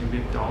 Is it going to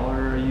be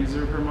 $1 a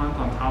user per month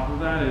on top of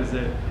that? Is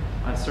it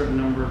a certain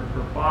number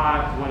per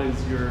bot? What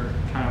is your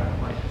kind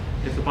of like,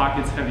 if the bot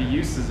gets heavy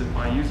use, is it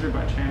by user,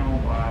 by channel,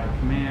 by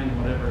command,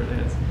 whatever it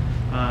is?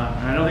 And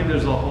I don't think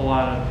there's a whole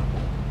lot of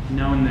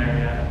known there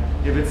yet.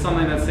 If it's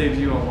something that saves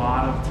you a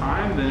lot of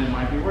time, then it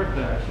might be worth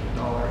the extra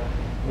 $1.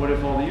 What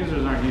if all the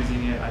users aren't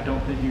using it? I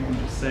don't think you can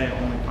just say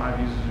only 5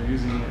 users are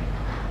using it.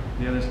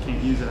 The others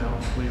can't use it. I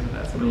don't believe that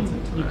that's built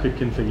into You that. could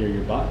configure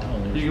your bot to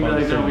only You can be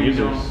respond like, to no, certain you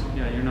users. don't.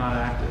 Yeah, you're not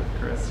active,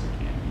 Chris. You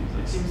can't use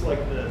it. It seems like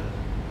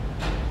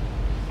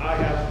I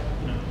have,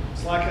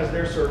 Slack has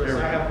their service,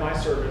 I have my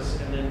service,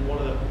 and then one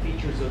of the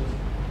features of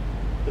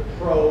the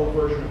pro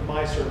version of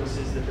my service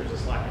is that there's a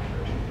Slack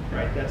integration,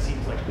 right? That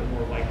seems like the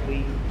more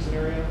likely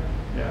scenario.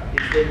 Yeah.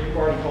 Is that you've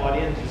already bought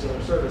into this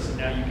other service, and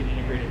now you can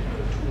integrate it to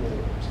another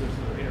tool, so there's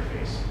another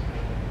interface.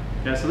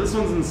 Yeah, so this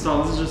one's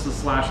installed. This is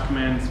just a /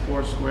 command. It's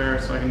Foursquare,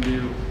 so I can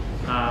do,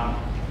 if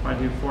I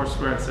do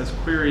Foursquare, it says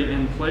query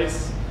in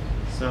place.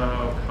 So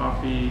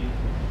coffee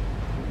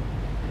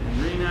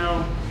in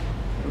Reno.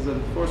 Those are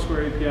the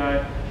Foursquare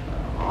API.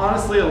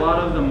 Honestly, a lot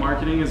of the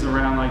marketing is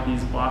around like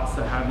these bots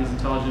that have these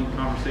intelligent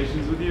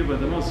conversations with you, but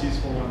the most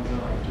useful ones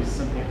are like just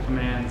simple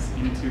commands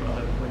into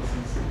other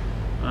places.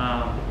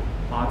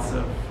 Lots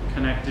of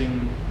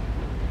connecting,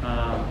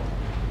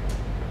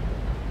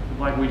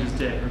 like we just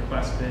did,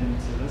 request bin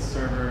to this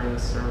server to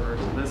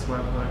this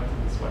webhook, to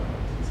this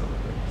webhook, to these other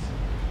things.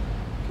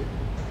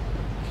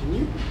 Can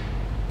you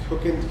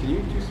hook in? Can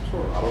you do some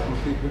sort of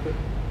autocomplete with it?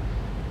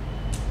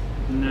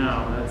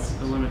 No, that's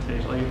a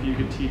limitation. Like if you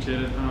could teach it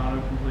an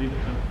autocomplete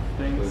of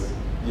things.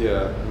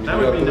 Yeah, I mean, That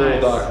you would got be the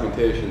little nice.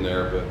 documentation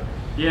there, but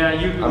Yeah,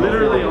 you I'm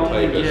literally a former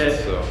only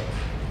typist, get.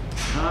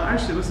 so.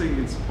 Actually, it looks like you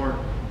can support.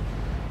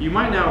 You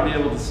might now be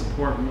able to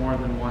support more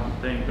than one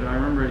thing, but I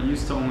remember it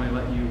used to only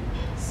let you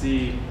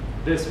see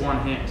this one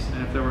hint,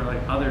 and if there were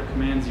like other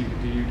commands you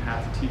could do, you'd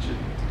have to teach it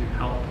to do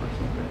help or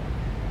something.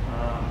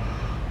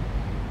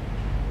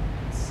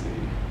 Let's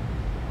see.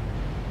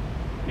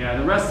 Yeah,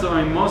 the rest of,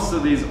 I mean, most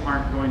of these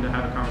aren't going to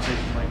have a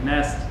conversation like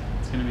nest.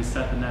 It's going to be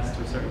set the nest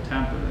to a certain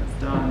temp, and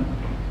it's done.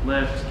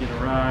 Lift, get a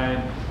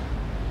ride.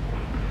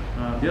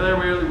 The other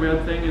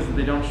weird thing is that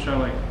they don't show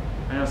like,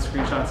 I know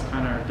screenshots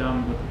kind of are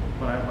dumb,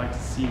 but I'd like to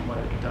see what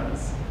it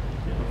does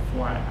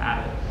before I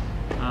add it.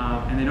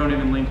 And they don't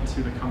even link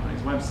to the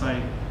company's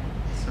website,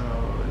 so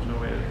there's no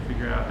way to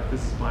figure out if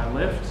this is by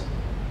Lyft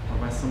or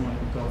by someone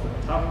who built it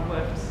on top of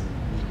Lyft.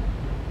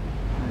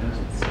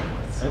 That's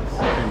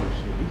kind of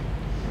shitty.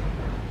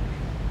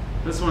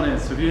 This one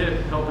is, so if you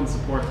hit help and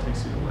support, it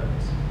takes you to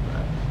Lyft.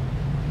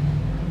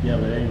 Yeah,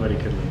 but anybody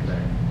could link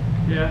there.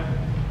 Yeah,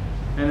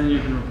 and then you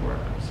can report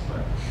apps.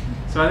 But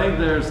so I think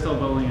they're still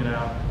building it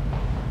out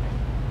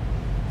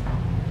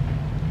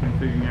and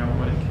figuring out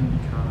what it can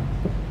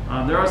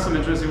become. There are some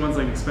interesting ones,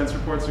 like expense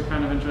reports are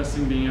kind of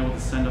interesting. Being able to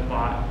send a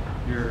bot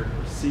your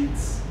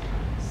receipts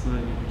so that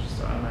you can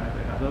just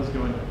automatically have those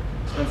go into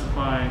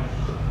Expensify.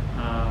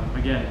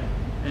 Again,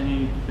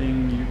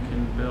 anything you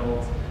can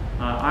build.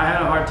 I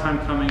had a hard time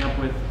coming up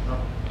with.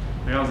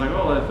 Like I was like,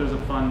 oh, if there's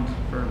a fund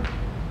for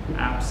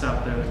apps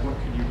out there, like what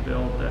could you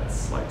build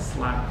that's like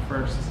Slack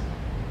first?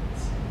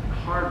 It's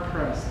hard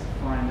pressed to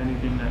find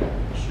anything that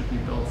should be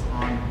built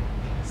on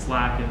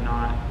Slack and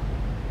not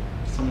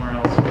somewhere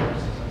else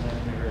first and then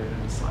integrated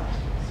into Slack.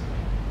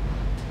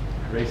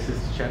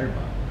 Racist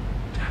chatterbot.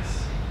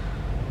 Yes.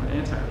 Or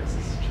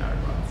anti-racist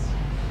chatterbots.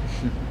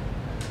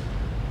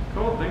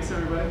 Cool, thanks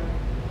everybody.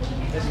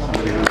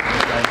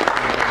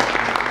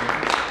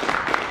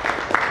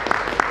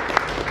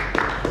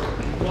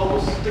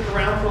 stick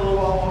around for a little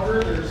while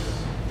longer, there's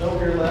no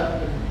beer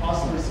left and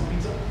possibly some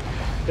pizza.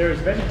 There's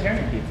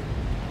vegetarian pizza.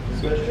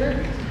 There's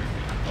vegetarian pizza.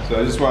 So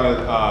I just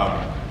wanted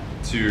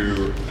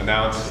to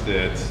announce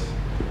that,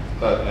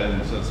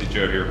 and let's see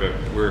Joe here, but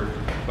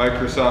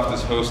Microsoft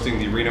is hosting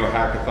the Reno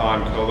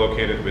Hackathon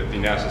co-located with the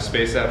NASA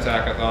Space Apps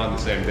Hackathon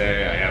the same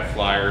day. I have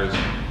flyers.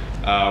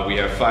 We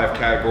have 5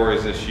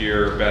 categories this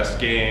year: best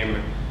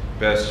game,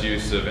 best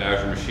use of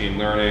Azure Machine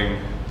Learning,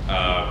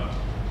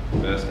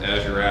 best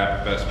Azure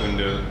app, best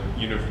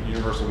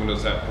universal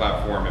Windows app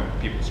platform,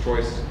 and People's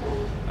Choice.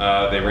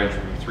 They range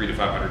from $300 to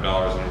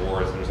 $500 in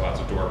awards. There's lots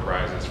of door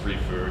prizes, free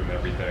food, and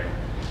everything.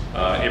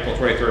 April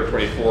 23rd,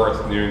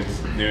 24th, noon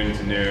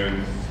to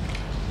noon.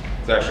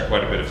 It's actually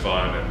quite a bit of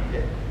fun, and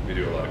we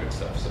do a lot of good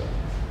stuff. So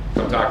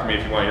come talk to me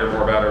if you want to hear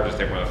more about it, or just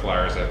take one of the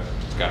flyers. I've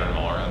got it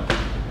all around.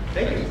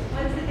 Thank you.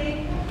 When's the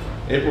date?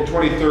 April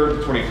 23rd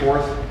to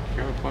 24th,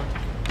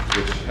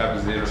 which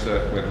happens to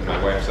intersect with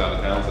my wife's out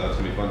of town, so that's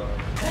going to be fun.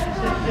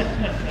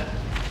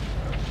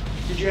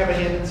 Did you have a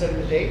hand in setting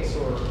the dates,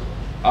 or?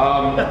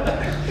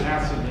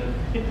 NASA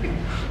did.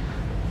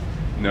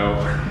 No.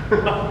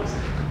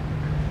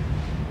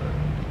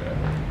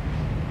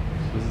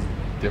 This is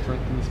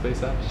different than the Space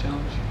Apps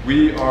Challenge?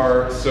 We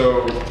are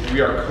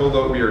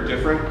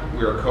different.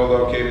 We are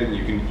co-located, and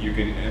you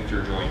can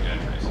enter joint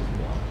entries if you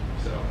want.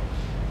 So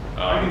I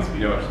can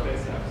speak for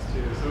Space Apps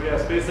too. So yeah,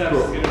 Space Apps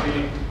is going to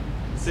be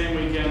the same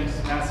weekend.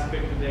 NASA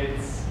picked the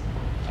dates.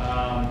 The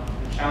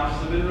challenges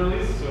have been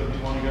released, so if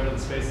you want to go to the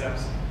Space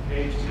Apps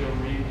page to go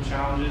read the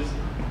challenges.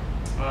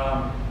 A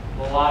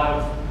lot of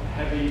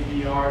heavy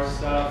VR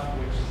stuff,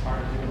 which is hard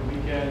to do on the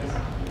weekends.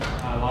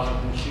 A lot of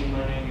machine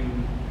learning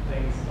and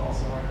things is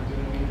also hard to do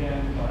on the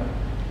weekend, but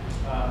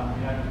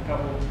we have a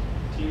couple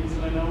teams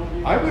that I know.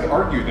 I would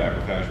argue that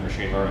with Azure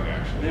Machine Learning,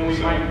 actually. And then we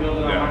might build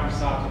it on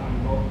Microsoft and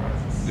win gold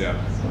prizes. Yeah.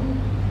 So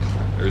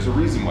There's a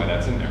reason why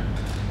that's in there.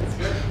 that's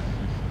good.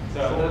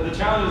 So the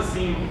challenges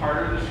seem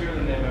harder this year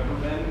than they've ever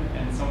been,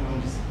 and some of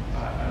them just,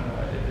 I don't know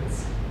if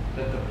it's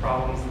that the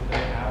problems that they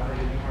have are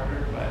getting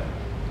harder, but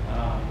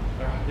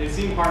they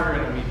seem harder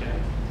in a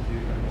weekend to do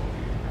than what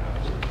we have.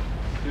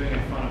 Doing a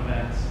fun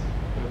event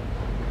with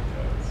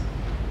codes.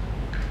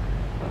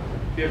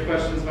 If you have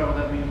questions about what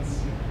that means,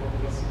 work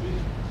with us.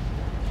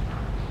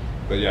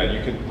 But yeah,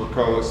 you can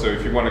so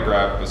if you want to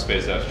grab a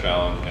Space Apps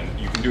challenge, and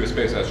you can do a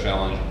Space Apps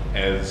challenge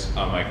as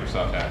a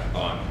Microsoft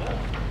Hackathon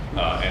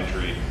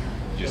entry.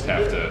 You just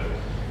have to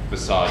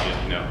massage it,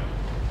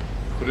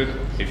 put it.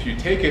 If you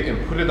take it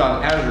and put it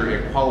on Azure,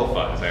 it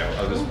qualifies.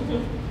 I'll just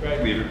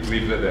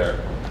leave it there.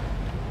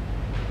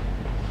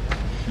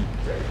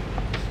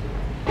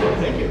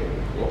 Thank you.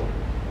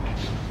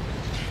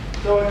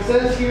 So it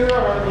says here on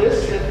our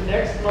list that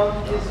next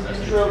month is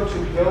Intro to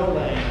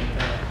Golang.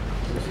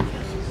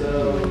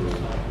 So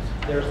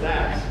there's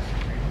that.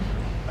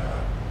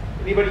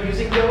 Anybody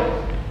using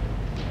Go?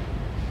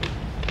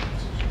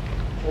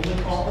 Only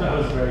Colin? That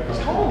was very Is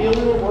Colin the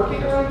only one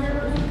working around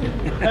here?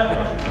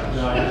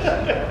 No, I just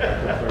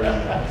prefer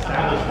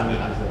establishment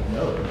is of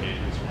Node.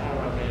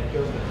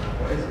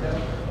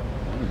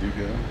 Do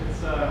good.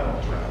 It's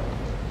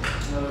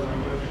another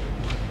language.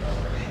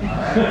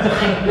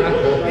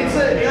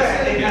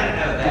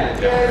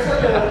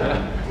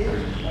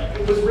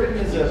 It was written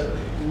as a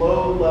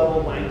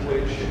low-level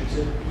language to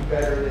be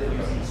better than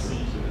using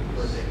C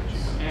for things.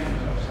 And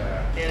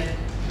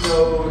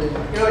Node, and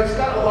it's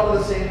got a lot of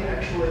the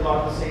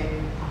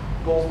same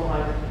goals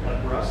behind it,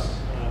 like Rust,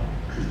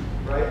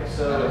 right?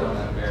 So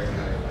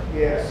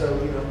yeah, so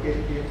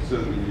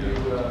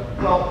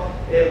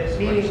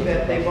meaning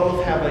that they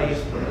both have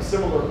a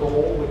similar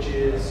goal, which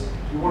is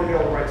we want to be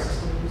able to write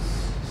systems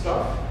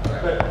stuff,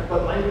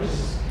 but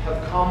languages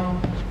have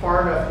come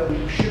far enough that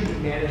we should be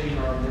managing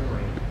our own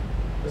memory,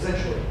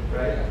 essentially,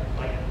 right?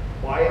 Like,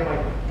 why am I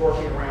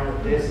working around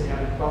with this and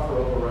having buffer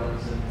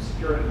overruns and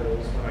security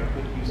goals when I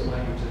could use a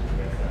language that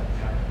prevents that from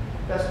happening?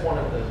 That's one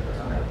of the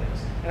things.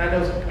 And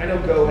I know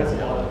Go has a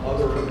lot of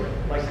other,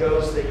 like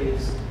Go's thing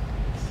is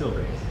Still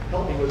great.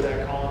 help me with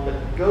that, Colin, but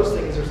Go's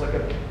thing is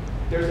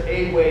there's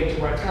a way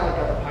to write, kind of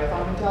like the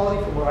Python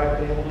mentality from what I've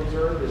been able to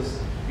observe is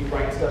you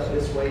write stuff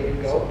this way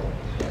in Go,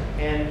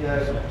 and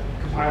the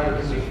compiler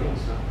can make things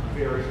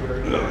very,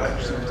 very good.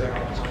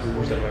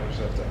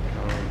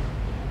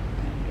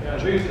 Yeah,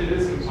 it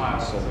is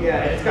compiled. So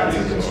Yeah, it's got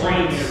some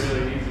constraints. It's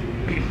really easy.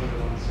 You just put it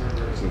on the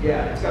server.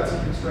 Yeah, it's got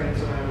some constraints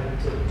around it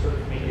to sort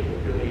of make it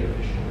really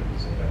efficient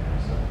and that kind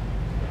of stuff.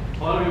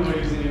 A lot of people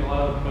are using it. A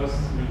lot of the posts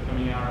that have been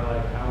coming out are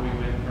like how we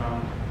went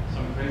from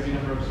some crazy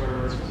number of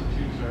servers to 2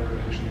 servers.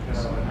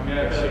 I mean,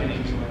 I feel like any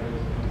new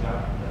language that comes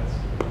out, that's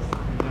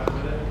comes out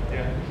with it.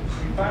 Yeah.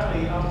 We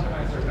finally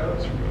optimized our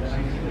codes from the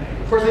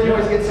 1990s. Of course, then you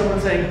always get someone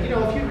saying, if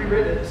you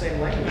rewritten it in the same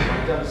language, you would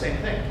have done the same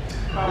thing.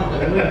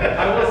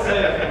 I will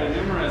say that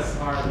numerous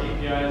are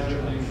APIs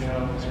written in Go,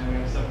 and we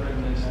have stuff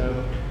written in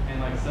Node,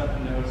 and like stuff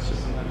in Node just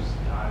sometimes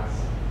dies.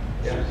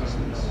 Yeah. There's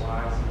something to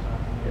lie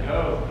sometimes. In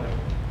Go, like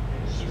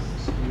it's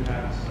just you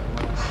have so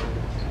much.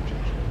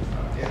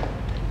 Yeah.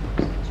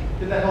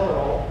 Did that help at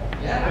all?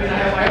 Yeah. I mean, I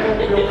have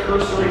no real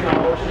cursory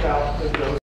knowledge about the Go